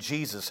bothered when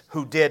Jesus,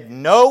 who did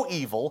no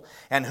evil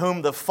and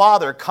whom the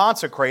Father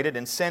consecrated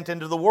and sent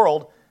into the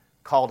world,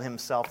 called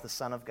himself the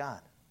Son of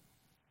God?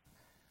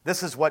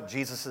 This is what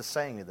Jesus is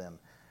saying to them.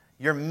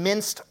 You're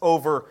minced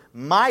over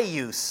my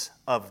use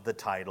of the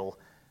title,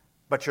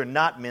 but you're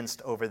not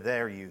minced over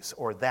their use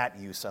or that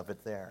use of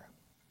it there.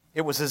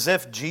 It was as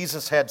if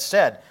Jesus had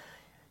said,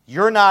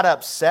 you're not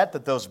upset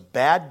that those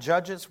bad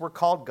judges were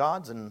called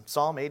gods in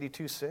Psalm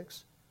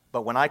 82:6,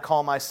 but when I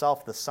call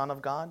myself the Son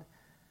of God,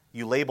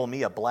 you label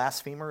me a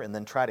blasphemer and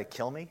then try to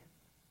kill me?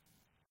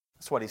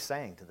 That's what he's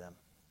saying to them.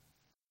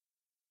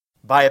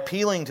 By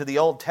appealing to the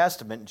Old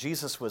Testament,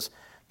 Jesus was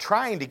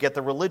trying to get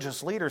the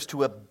religious leaders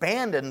to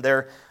abandon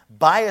their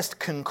biased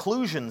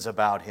conclusions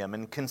about him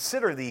and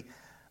consider the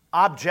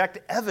object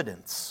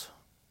evidence.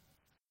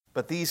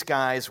 But these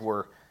guys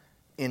were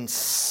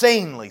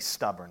insanely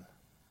stubborn,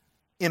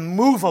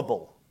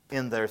 immovable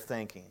in their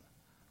thinking.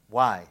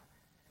 Why?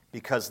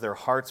 Because their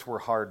hearts were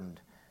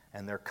hardened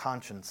and their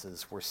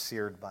consciences were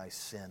seared by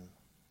sin.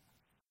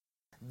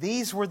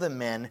 These were the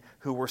men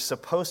who were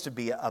supposed to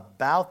be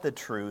about the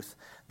truth,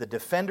 the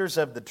defenders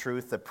of the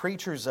truth, the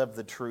preachers of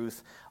the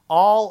truth,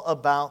 all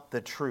about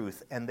the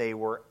truth, and they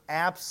were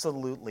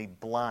absolutely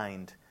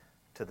blind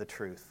to the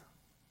truth.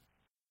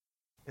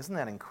 Isn't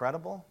that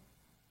incredible?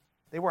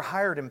 They were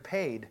hired and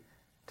paid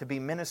to be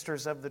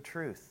ministers of the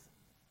truth,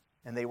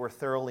 and they were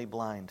thoroughly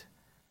blind.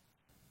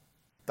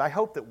 I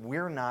hope that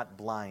we're not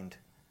blind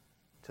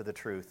to the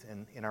truth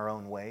in our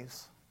own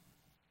ways,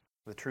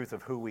 the truth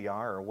of who we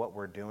are or what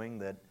we're doing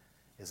that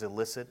is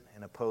illicit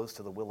and opposed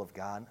to the will of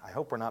God. I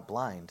hope we're not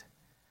blind.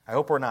 I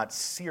hope we're not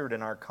seared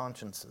in our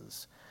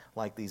consciences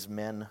like these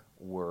men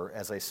were,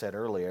 as I said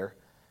earlier.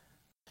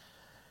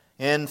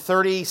 In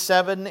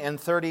 37 and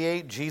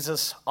 38,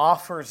 Jesus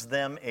offers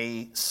them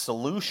a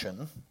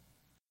solution.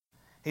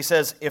 He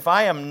says, if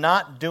I am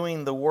not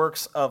doing the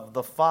works of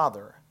the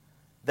Father,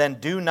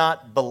 then do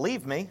not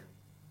believe me.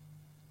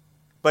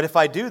 But if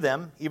I do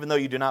them, even though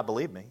you do not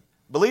believe me,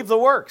 believe the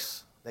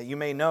works, that you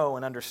may know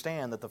and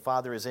understand that the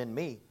Father is in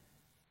me,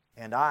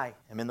 and I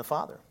am in the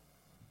Father.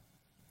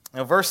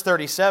 Now, verse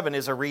 37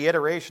 is a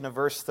reiteration of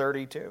verse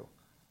 32.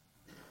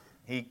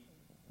 He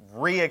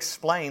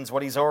re-explains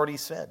what he's already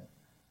said.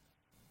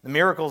 The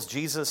miracles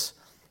Jesus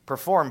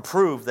performed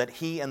prove that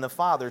he and the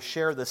Father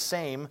share the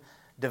same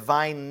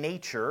divine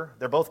nature.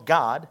 They're both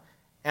God,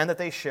 and that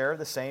they share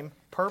the same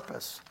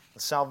purpose, the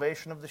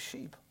salvation of the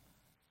sheep.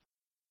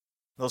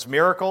 Those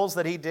miracles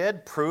that he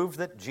did proved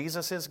that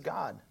Jesus is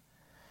God.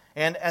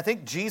 And I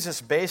think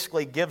Jesus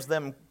basically gives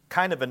them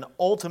kind of an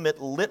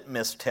ultimate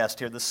litmus test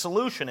here. The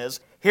solution is,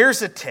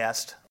 here's a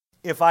test.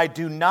 If I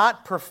do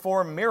not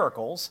perform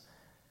miracles,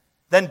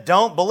 then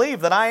don't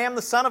believe that I am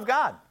the Son of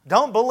God.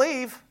 Don't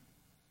believe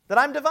that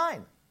I'm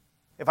divine.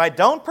 If I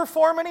don't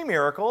perform any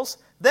miracles,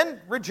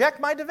 then reject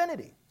my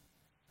divinity.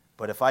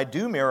 But if I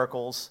do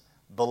miracles,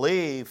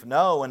 believe,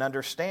 know, and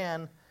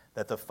understand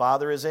that the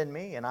Father is in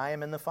me and I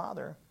am in the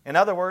Father. In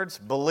other words,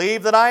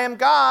 believe that I am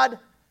God.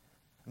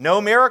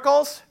 No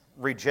miracles,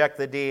 reject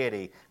the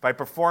deity. If I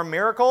perform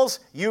miracles,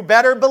 you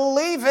better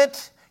believe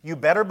it. You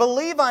better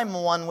believe I'm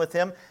one with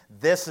Him.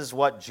 This is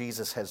what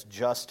Jesus has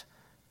just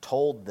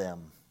told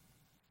them.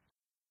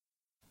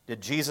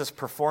 Did Jesus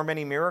perform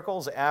any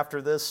miracles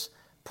after this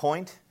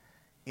point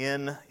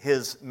in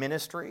His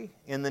ministry,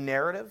 in the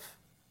narrative?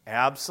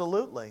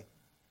 Absolutely.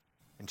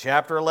 In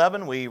chapter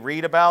 11, we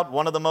read about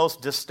one of the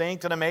most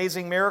distinct and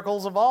amazing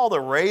miracles of all,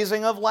 the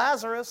raising of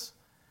Lazarus.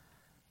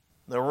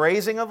 The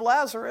raising of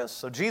Lazarus.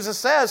 So Jesus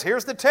says,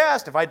 here's the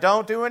test. If I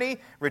don't do any,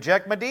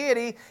 reject my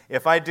deity.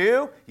 If I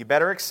do, you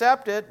better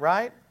accept it,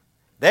 right?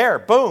 There,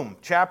 boom,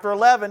 chapter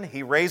 11,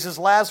 He raises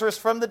Lazarus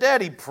from the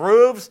dead. He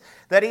proves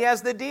that He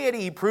has the deity.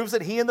 He proves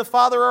that He and the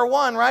Father are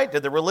one, right?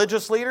 Did the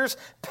religious leaders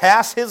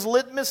pass His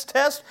litmus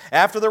test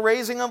after the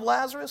raising of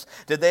Lazarus?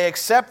 Did they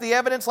accept the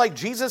evidence like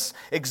Jesus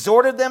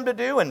exhorted them to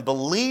do and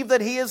believe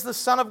that He is the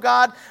Son of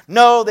God?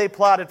 No, they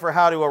plotted for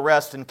how to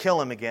arrest and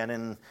kill Him again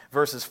in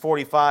verses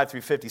 45 through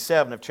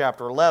 57 of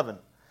chapter 11.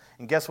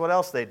 And guess what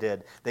else they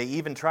did? They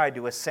even tried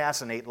to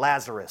assassinate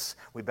Lazarus.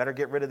 We better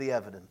get rid of the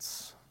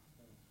evidence.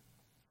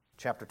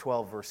 Chapter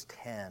 12, verse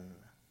 10.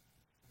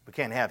 We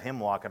can't have him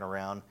walking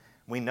around.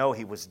 We know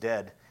he was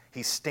dead.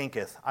 He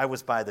stinketh. I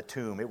was by the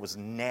tomb. It was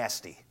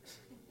nasty.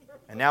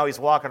 And now he's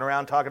walking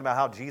around talking about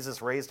how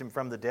Jesus raised him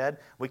from the dead.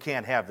 We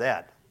can't have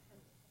that.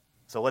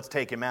 So let's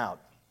take him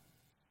out.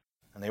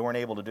 And they weren't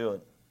able to do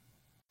it.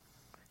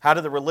 How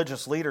did the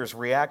religious leaders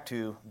react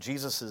to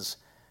Jesus'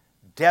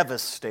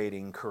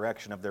 devastating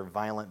correction of their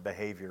violent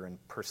behavior and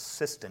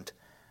persistent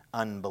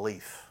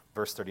unbelief?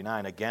 Verse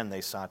 39, again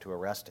they sought to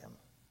arrest him,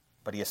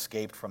 but he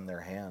escaped from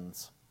their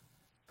hands.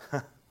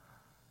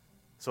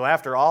 So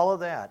after all of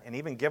that, and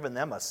even given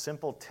them a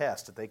simple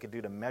test that they could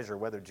do to measure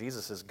whether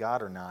Jesus is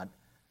God or not,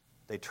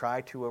 they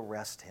try to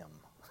arrest him.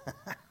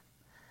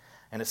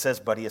 And it says,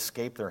 but he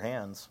escaped their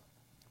hands.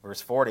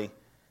 Verse 40,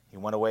 he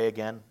went away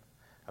again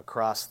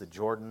across the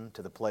Jordan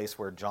to the place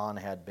where John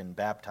had been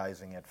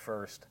baptizing at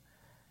first,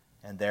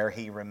 and there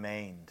he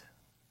remained.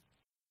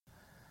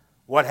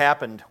 What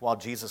happened while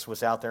Jesus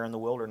was out there in the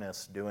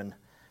wilderness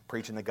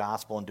preaching the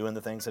gospel and doing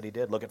the things that he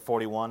did? Look at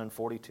 41 and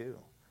 42.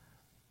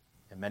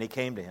 And many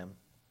came to him,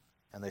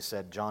 and they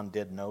said, John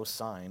did no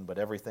sign, but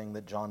everything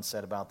that John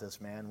said about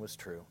this man was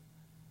true.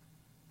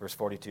 Verse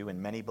 42,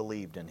 and many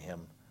believed in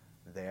him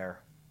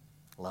there.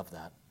 Love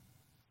that.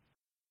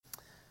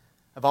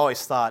 I've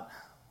always thought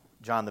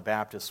John the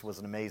Baptist was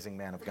an amazing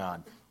man of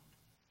God.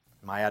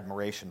 My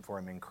admiration for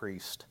him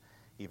increased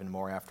even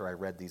more after I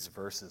read these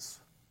verses.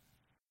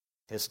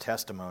 His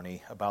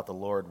testimony about the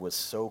Lord was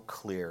so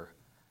clear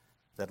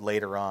that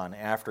later on,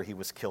 after he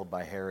was killed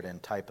by Herod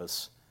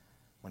Antipas,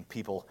 when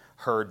people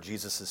heard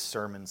Jesus'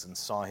 sermons and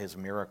saw his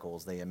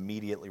miracles, they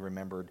immediately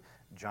remembered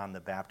John the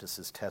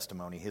Baptist's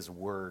testimony, his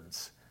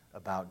words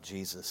about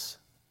Jesus.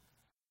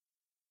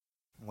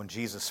 When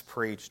Jesus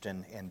preached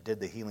and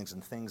did the healings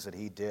and things that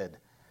he did,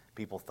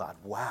 people thought,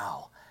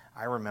 wow,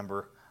 I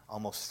remember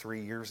almost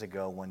 3 years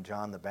ago when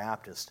John the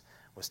Baptist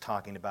was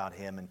talking about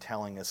him and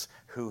telling us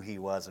who he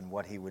was and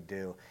what he would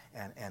do.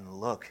 And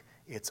look,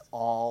 it's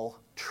all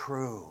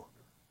true.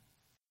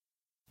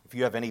 If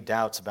you have any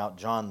doubts about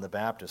John the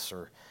Baptist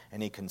or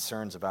any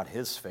concerns about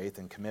his faith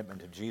and commitment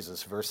to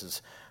Jesus,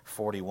 verses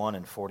 41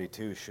 and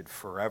 42 should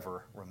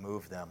forever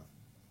remove them.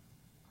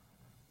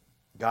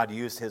 God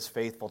used his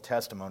faithful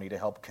testimony to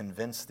help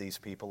convince these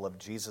people of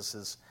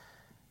Jesus'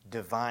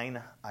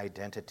 divine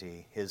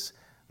identity, his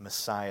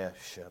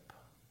messiahship.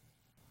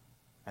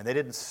 And they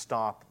didn't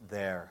stop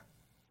there.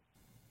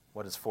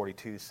 What does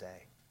 42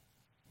 say?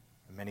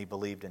 Many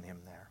believed in him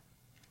there.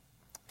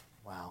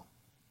 Wow.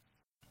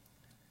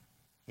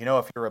 You know,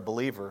 if you're a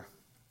believer,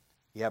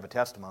 you have a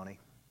testimony,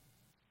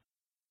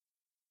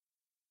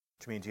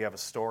 which means you have a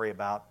story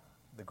about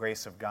the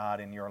grace of God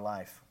in your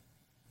life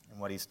and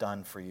what he's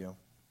done for you.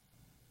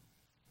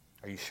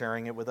 Are you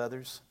sharing it with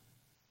others?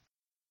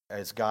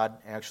 Is God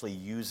actually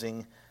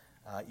using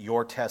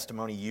your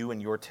testimony, you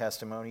and your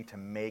testimony, to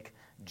make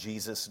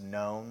Jesus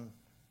known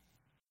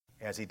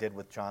as he did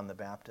with John the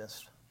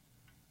Baptist?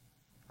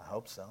 I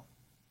hope so.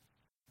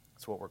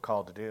 That's what we're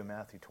called to do,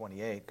 Matthew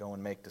 28, go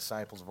and make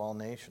disciples of all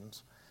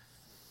nations.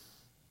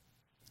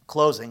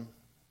 Closing,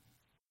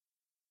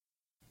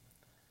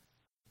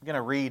 I'm going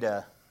to read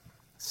a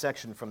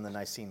section from the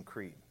Nicene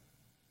Creed.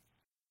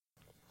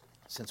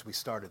 Since we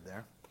started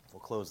there,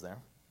 we'll close there.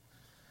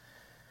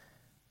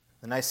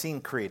 The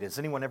Nicene Creed, has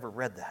anyone ever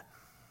read that?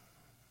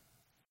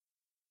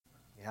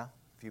 Yeah,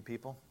 a few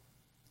people?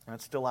 And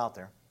it's still out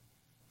there.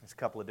 There's a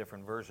couple of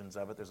different versions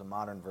of it. There's a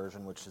modern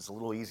version which is a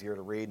little easier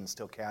to read and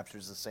still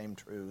captures the same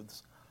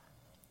truths.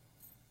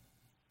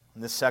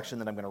 And this section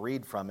that I'm going to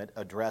read from it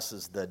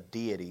addresses the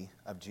deity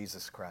of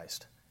Jesus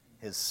Christ,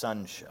 his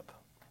sonship.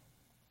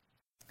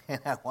 And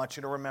I want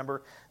you to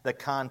remember the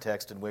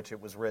context in which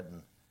it was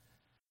written.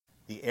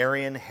 The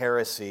Arian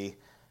heresy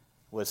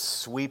was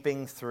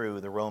sweeping through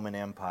the Roman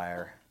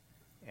Empire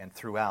and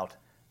throughout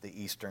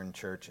the Eastern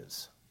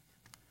churches.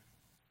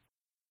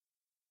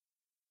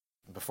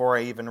 Before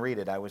I even read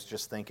it, I was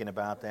just thinking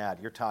about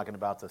that. You're talking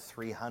about the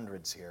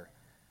 300s here.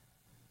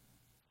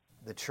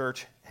 The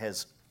church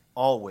has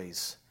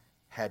always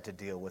had to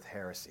deal with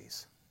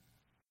heresies.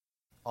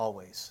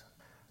 Always.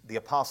 The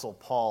Apostle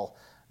Paul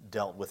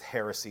dealt with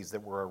heresies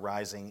that were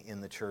arising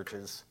in the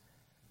churches.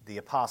 The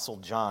Apostle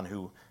John,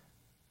 who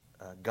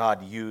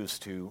God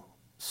used to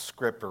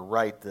script or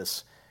write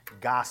this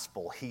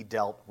gospel, he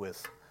dealt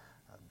with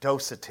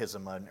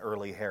Docetism, an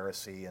early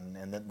heresy, and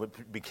then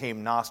what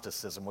became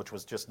Gnosticism, which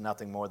was just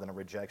nothing more than a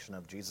rejection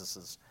of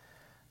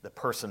the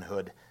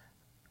personhood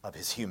of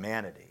his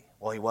humanity.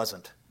 Well, he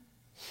wasn't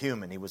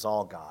human, he was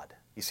all God.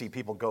 You see,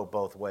 people go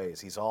both ways.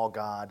 He's all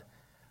God,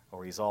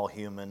 or he's all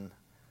human.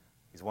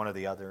 He's one or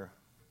the other,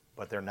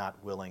 but they're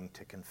not willing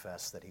to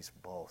confess that he's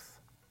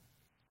both.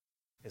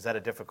 Is that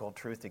a difficult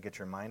truth to get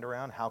your mind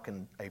around? How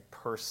can a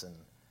person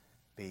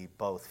be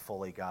both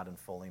fully God and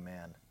fully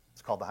man?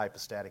 It's called the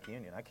hypostatic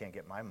union. I can't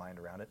get my mind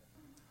around it.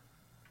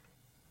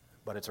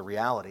 But it's a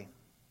reality.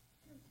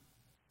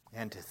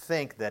 And to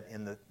think that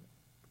in the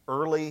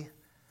early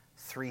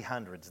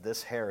 300s,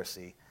 this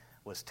heresy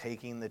was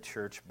taking the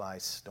church by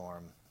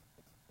storm.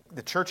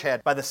 The church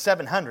had, by the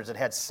 700s, it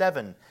had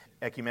 7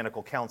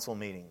 ecumenical council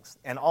meetings,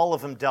 and all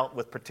of them dealt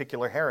with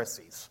particular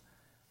heresies.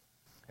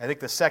 I think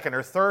the second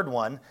or third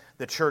one,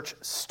 the church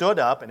stood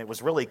up, and it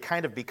was really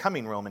kind of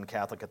becoming Roman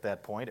Catholic at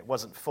that point. It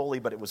wasn't fully,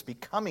 but it was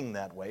becoming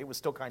that way. It was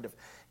still kind of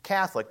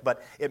Catholic,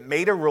 but it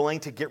made a ruling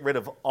to get rid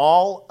of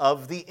all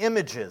of the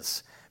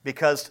images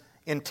because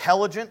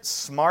intelligent,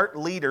 smart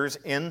leaders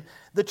in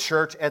the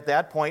church at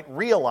that point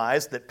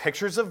realized that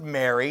pictures of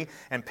Mary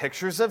and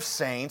pictures of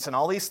saints and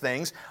all these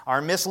things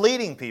are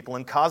misleading people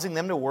and causing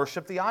them to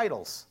worship the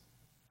idols.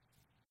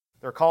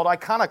 They're called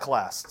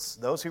iconoclasts,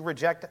 those who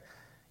reject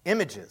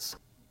images.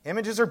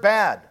 Images are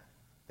bad.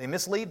 They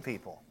mislead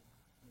people.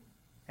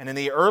 And in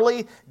the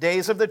early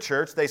days of the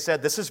church, they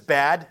said, this is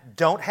bad,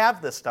 don't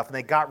have this stuff, and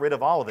they got rid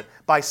of all of it.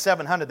 By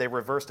 700, they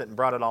reversed it and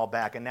brought it all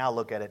back, and now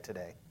look at it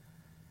today.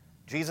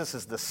 Jesus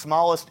is the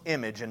smallest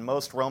image in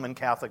most Roman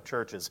Catholic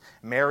churches.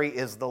 Mary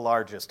is the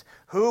largest.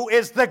 Who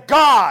is the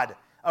God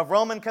of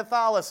Roman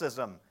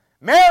Catholicism?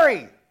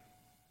 Mary!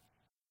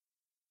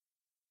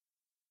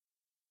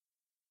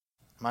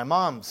 My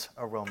mom's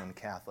a Roman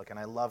Catholic, and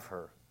I love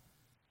her.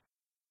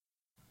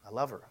 I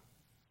love her.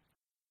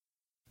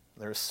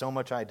 There is so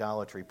much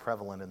idolatry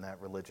prevalent in that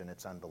religion,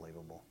 it's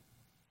unbelievable.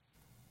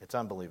 It's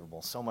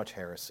unbelievable. So much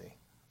heresy.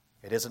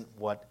 It isn't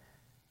what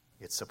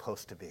it's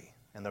supposed to be.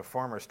 And the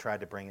reformers tried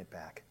to bring it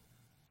back.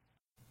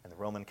 And the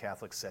Roman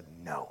Catholics said,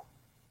 no.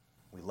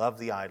 We love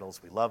the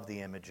idols, we love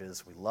the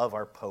images, we love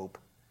our Pope.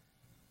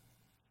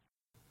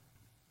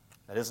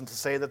 That isn't to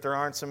say that there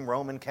aren't some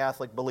Roman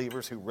Catholic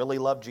believers who really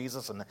love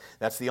Jesus, and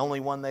that's the only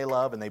one they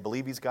love, and they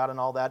believe he's God and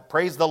all that.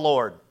 Praise the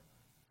Lord.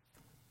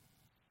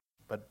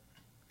 But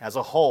as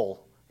a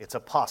whole, it's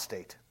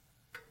apostate.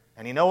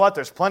 And you know what?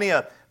 There's plenty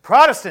of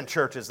Protestant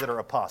churches that are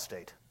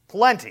apostate.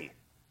 Plenty.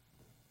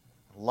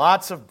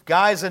 Lots of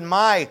guys in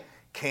my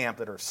camp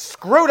that are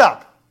screwed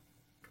up.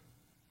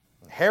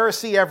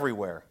 Heresy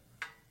everywhere.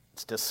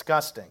 It's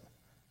disgusting.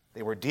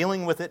 They were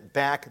dealing with it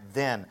back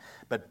then.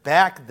 But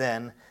back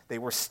then, they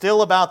were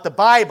still about the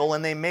Bible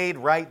and they made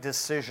right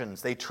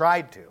decisions. They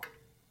tried to.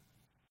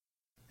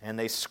 And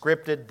they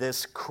scripted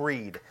this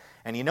creed.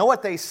 And you know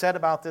what they said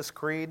about this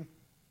creed?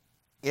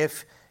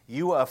 If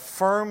you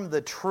affirm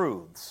the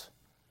truths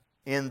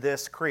in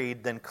this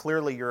creed, then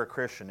clearly you're a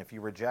Christian. If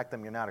you reject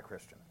them, you're not a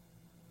Christian.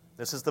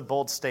 This is the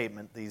bold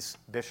statement these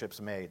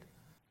bishops made.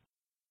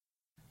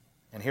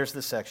 And here's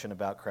the section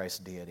about Christ's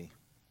deity.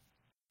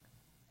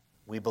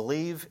 We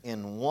believe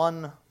in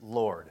one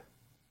Lord,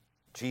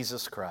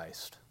 Jesus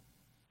Christ,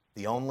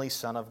 the only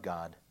Son of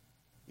God,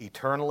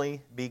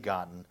 eternally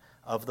begotten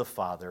of the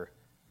Father,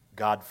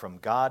 God from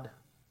God,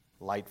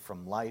 light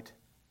from light,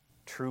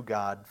 true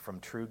God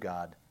from true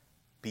God,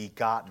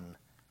 begotten,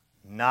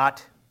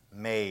 not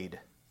made,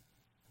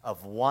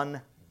 of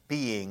one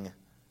being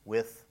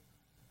with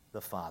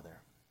the Father.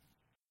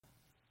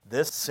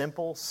 This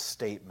simple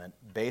statement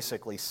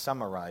basically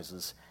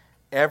summarizes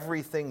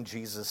everything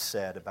Jesus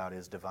said about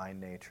his divine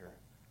nature,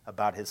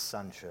 about his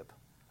sonship,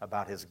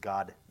 about his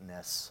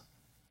godness.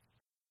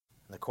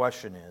 And the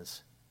question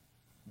is,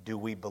 do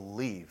we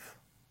believe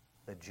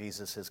that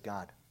Jesus is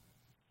God?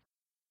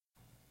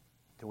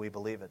 Do we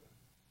believe it?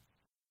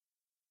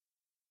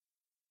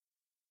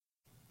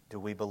 Do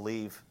we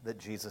believe that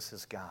Jesus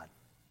is God?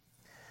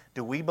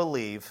 Do we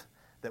believe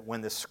that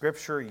when the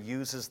Scripture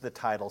uses the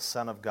title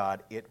Son of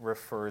God, it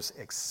refers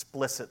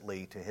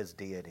explicitly to his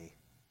deity?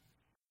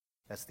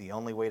 That's the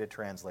only way to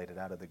translate it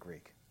out of the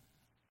Greek.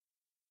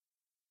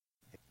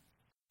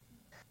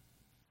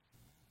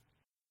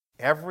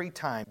 Every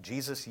time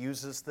Jesus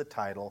uses the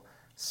title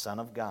Son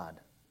of God,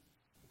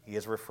 he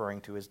is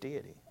referring to his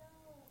deity.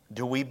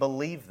 Do we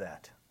believe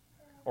that?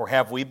 Or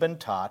have we been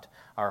taught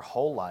our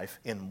whole life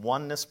in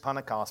oneness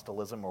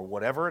Pentecostalism or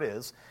whatever it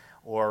is,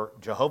 or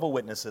Jehovah's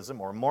Witnessism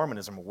or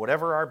Mormonism or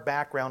whatever our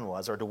background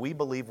was, or do we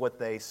believe what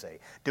they say?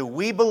 Do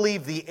we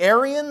believe the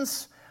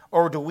Arians,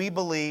 or do we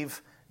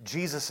believe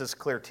Jesus'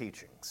 clear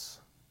teachings?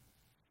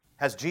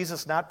 Has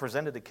Jesus not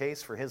presented a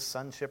case for his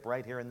sonship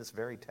right here in this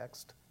very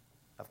text?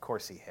 Of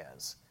course he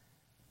has.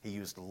 He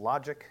used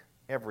logic,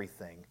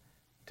 everything,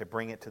 to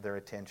bring it to their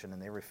attention,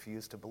 and they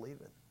refused to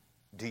believe it.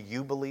 Do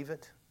you believe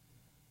it?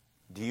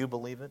 Do you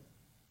believe it?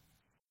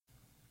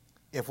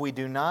 If we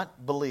do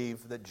not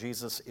believe that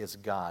Jesus is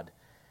God,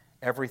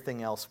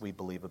 everything else we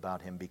believe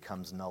about him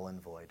becomes null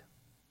and void.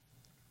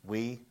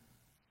 We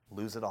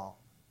lose it all.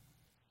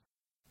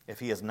 If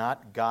he is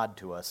not God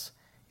to us,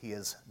 he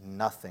is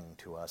nothing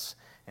to us.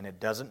 And it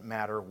doesn't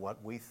matter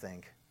what we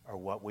think or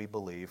what we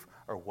believe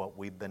or what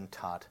we've been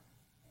taught.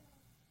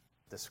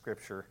 The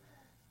Scripture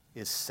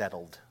is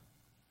settled.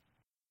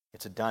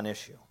 It's a done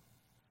issue.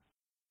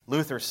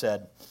 Luther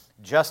said,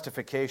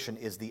 justification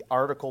is the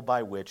article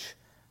by which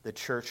the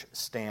church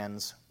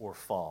stands or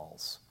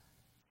falls.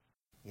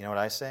 You know what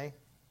I say?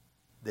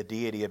 The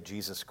deity of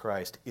Jesus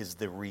Christ is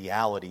the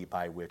reality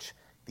by which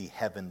the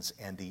heavens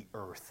and the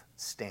earth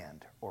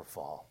stand or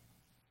fall.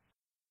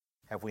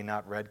 Have we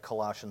not read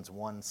Colossians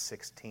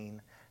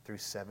 1:16 through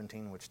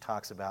 17, which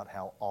talks about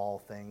how all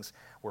things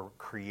were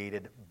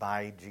created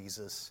by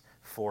Jesus,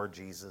 for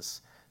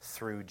Jesus,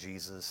 through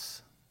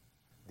Jesus,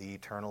 the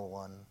eternal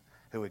one,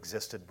 who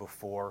existed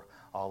before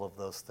all of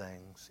those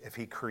things? If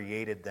he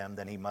created them,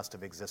 then he must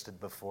have existed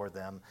before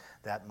them.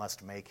 That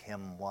must make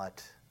him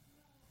what?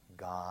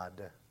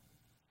 God.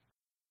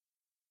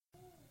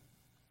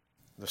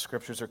 The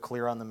Scriptures are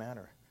clear on the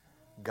matter.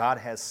 God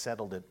has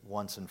settled it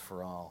once and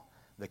for all.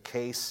 The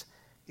case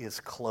is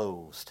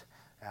closed.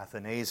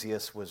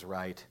 Athanasius was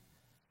right.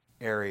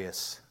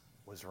 Arius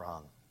was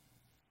wrong.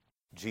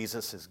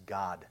 Jesus is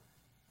God.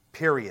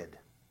 Period.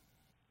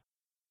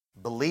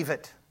 Believe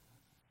it.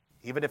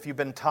 Even if you've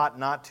been taught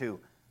not to,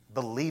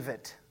 believe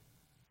it.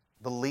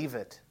 Believe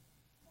it.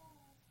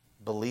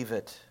 Believe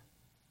it.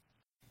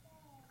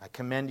 I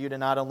commend you to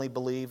not only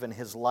believe in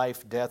his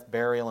life, death,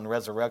 burial, and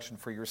resurrection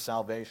for your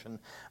salvation,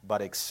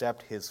 but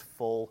accept his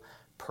full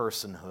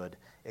personhood.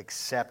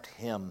 Accept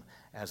him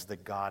as the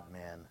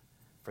God-man,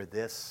 for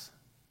this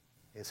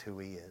is who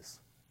he is.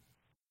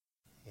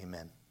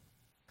 Amen.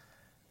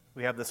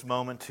 We have this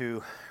moment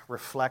to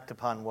reflect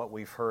upon what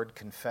we've heard,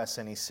 confess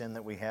any sin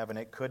that we have, and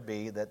it could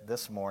be that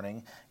this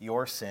morning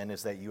your sin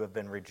is that you have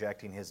been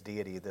rejecting his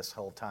deity this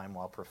whole time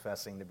while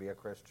professing to be a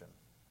Christian.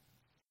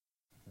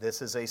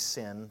 This is a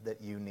sin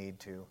that you need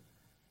to.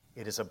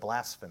 It is a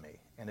blasphemy,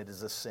 and it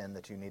is a sin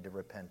that you need to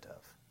repent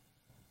of.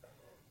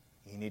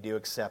 You need to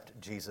accept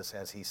Jesus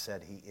as he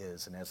said he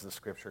is, and as the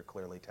Scripture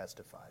clearly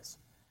testifies.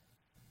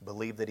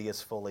 Believe that he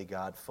is fully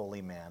God,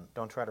 fully man.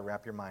 Don't try to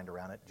wrap your mind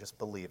around it. Just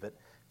believe it.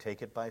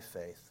 Take it by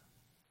faith.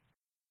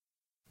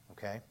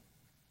 Okay?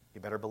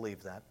 You better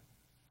believe that.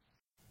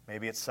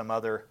 Maybe it's some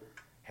other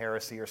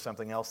heresy or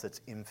something else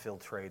that's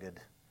infiltrated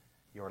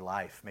your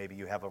life. Maybe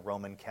you have a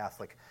Roman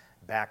Catholic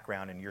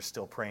background and you're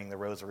still praying the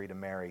rosary to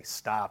Mary.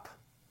 Stop.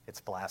 It's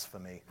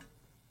blasphemy.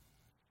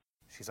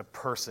 She's a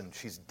person.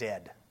 She's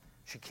dead.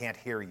 She can't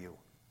hear you.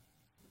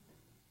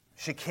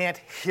 She can't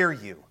hear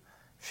you.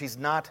 She's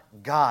not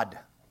God.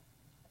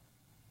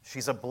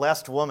 She's a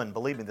blessed woman.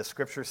 Believe me, the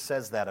Scripture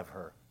says that of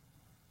her.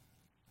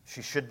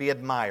 She should be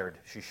admired.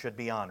 She should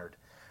be honored.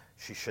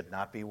 She should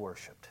not be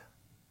worshipped.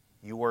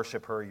 You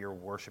worship her, you're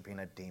worshiping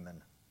a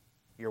demon.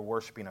 You're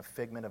worshiping a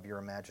figment of your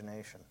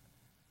imagination.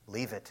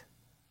 Leave it.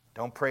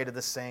 Don't pray to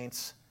the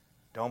saints.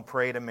 Don't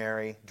pray to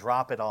Mary.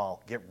 Drop it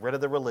all. Get rid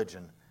of the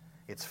religion.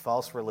 It's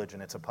false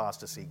religion. It's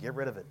apostasy. Get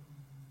rid of it.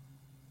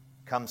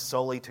 Come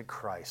solely to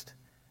Christ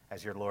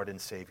as your Lord and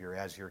Savior,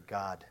 as your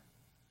God.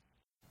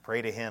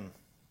 Pray to him.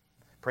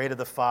 Pray to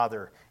the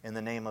Father in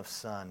the name of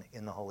Son,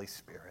 in the Holy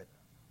Spirit.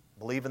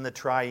 Believe in the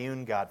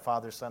triune God,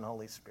 Father, Son,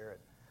 Holy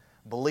Spirit.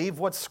 Believe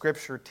what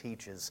Scripture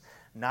teaches,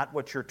 not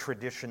what your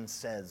tradition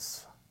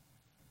says.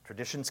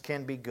 Traditions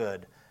can be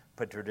good,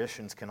 but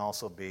traditions can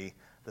also be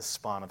the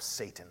spawn of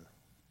Satan.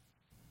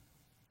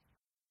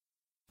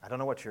 I don't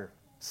know what your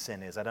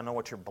sin is. I don't know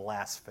what your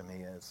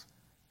blasphemy is.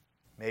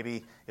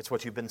 Maybe it's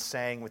what you've been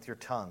saying with your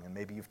tongue, and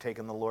maybe you've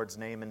taken the Lord's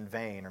name in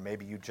vain, or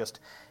maybe you just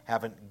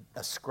haven't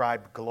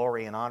ascribed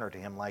glory and honor to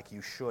Him like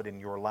you should in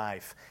your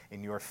life,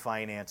 in your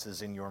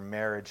finances, in your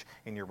marriage,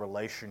 in your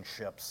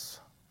relationships.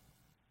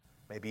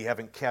 Maybe you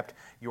haven't kept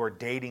your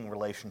dating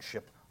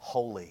relationship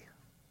holy,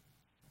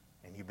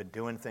 and you've been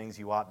doing things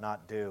you ought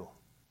not do.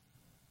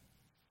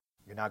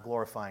 You're not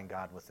glorifying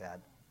God with that.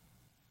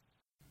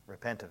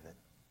 Repent of it.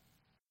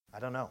 I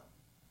don't know.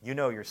 You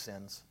know your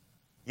sins.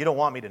 You don't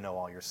want me to know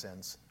all your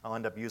sins. I'll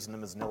end up using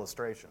them as an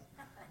illustration.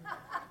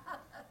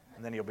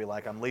 And then you'll be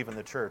like, I'm leaving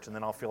the church, and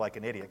then I'll feel like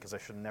an idiot because I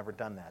should have never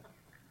done that.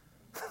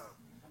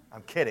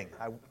 I'm kidding.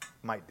 I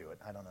might do it.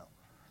 I don't know.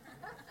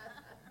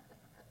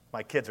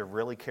 My kids are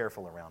really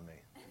careful around me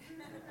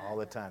all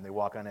the time. They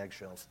walk on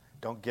eggshells.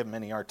 Don't give them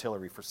any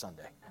artillery for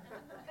Sunday.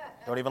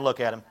 Don't even look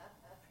at them.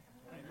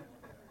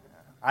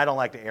 I don't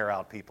like to air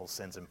out people's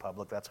sins in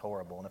public. That's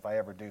horrible. And if I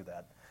ever do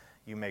that,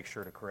 you make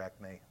sure to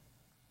correct me.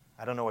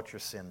 I don't know what your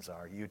sins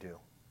are. You do.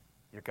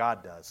 Your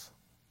God does.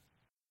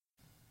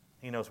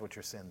 He knows what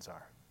your sins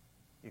are.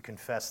 You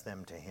confess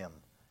them to Him,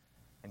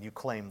 and you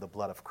claim the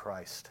blood of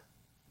Christ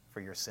for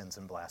your sins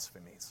and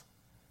blasphemies.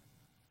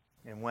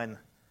 And when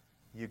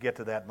you get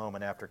to that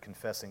moment after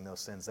confessing those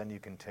sins, then you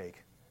can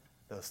take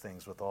those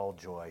things with all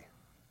joy.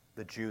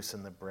 The juice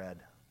and the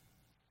bread.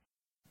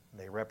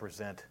 They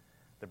represent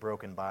the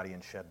broken body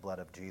and shed blood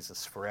of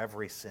Jesus for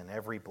every sin,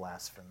 every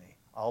blasphemy,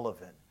 all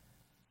of it.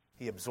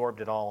 He absorbed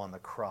it all on the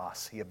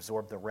cross. He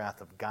absorbed the wrath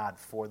of God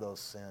for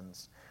those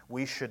sins.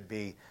 We should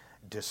be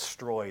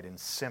destroyed,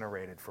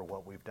 incinerated for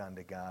what we've done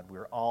to God.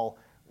 We're all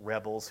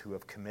rebels who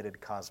have committed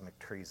cosmic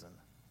treason.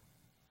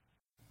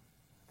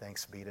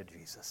 Thanks be to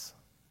Jesus.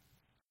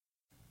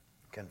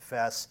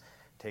 Confess,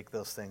 take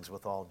those things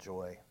with all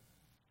joy.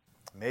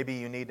 Maybe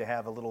you need to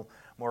have a little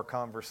more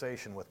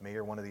conversation with me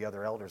or one of the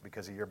other elders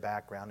because of your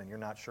background and you're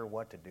not sure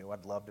what to do.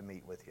 I'd love to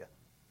meet with you.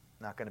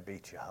 I'm not going to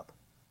beat you up.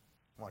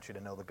 I want you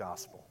to know the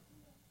gospel.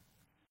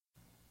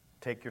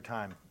 Take your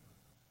time,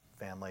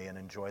 family, and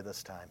enjoy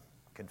this time.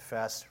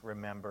 Confess,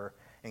 remember,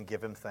 and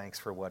give Him thanks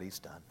for what He's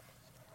done.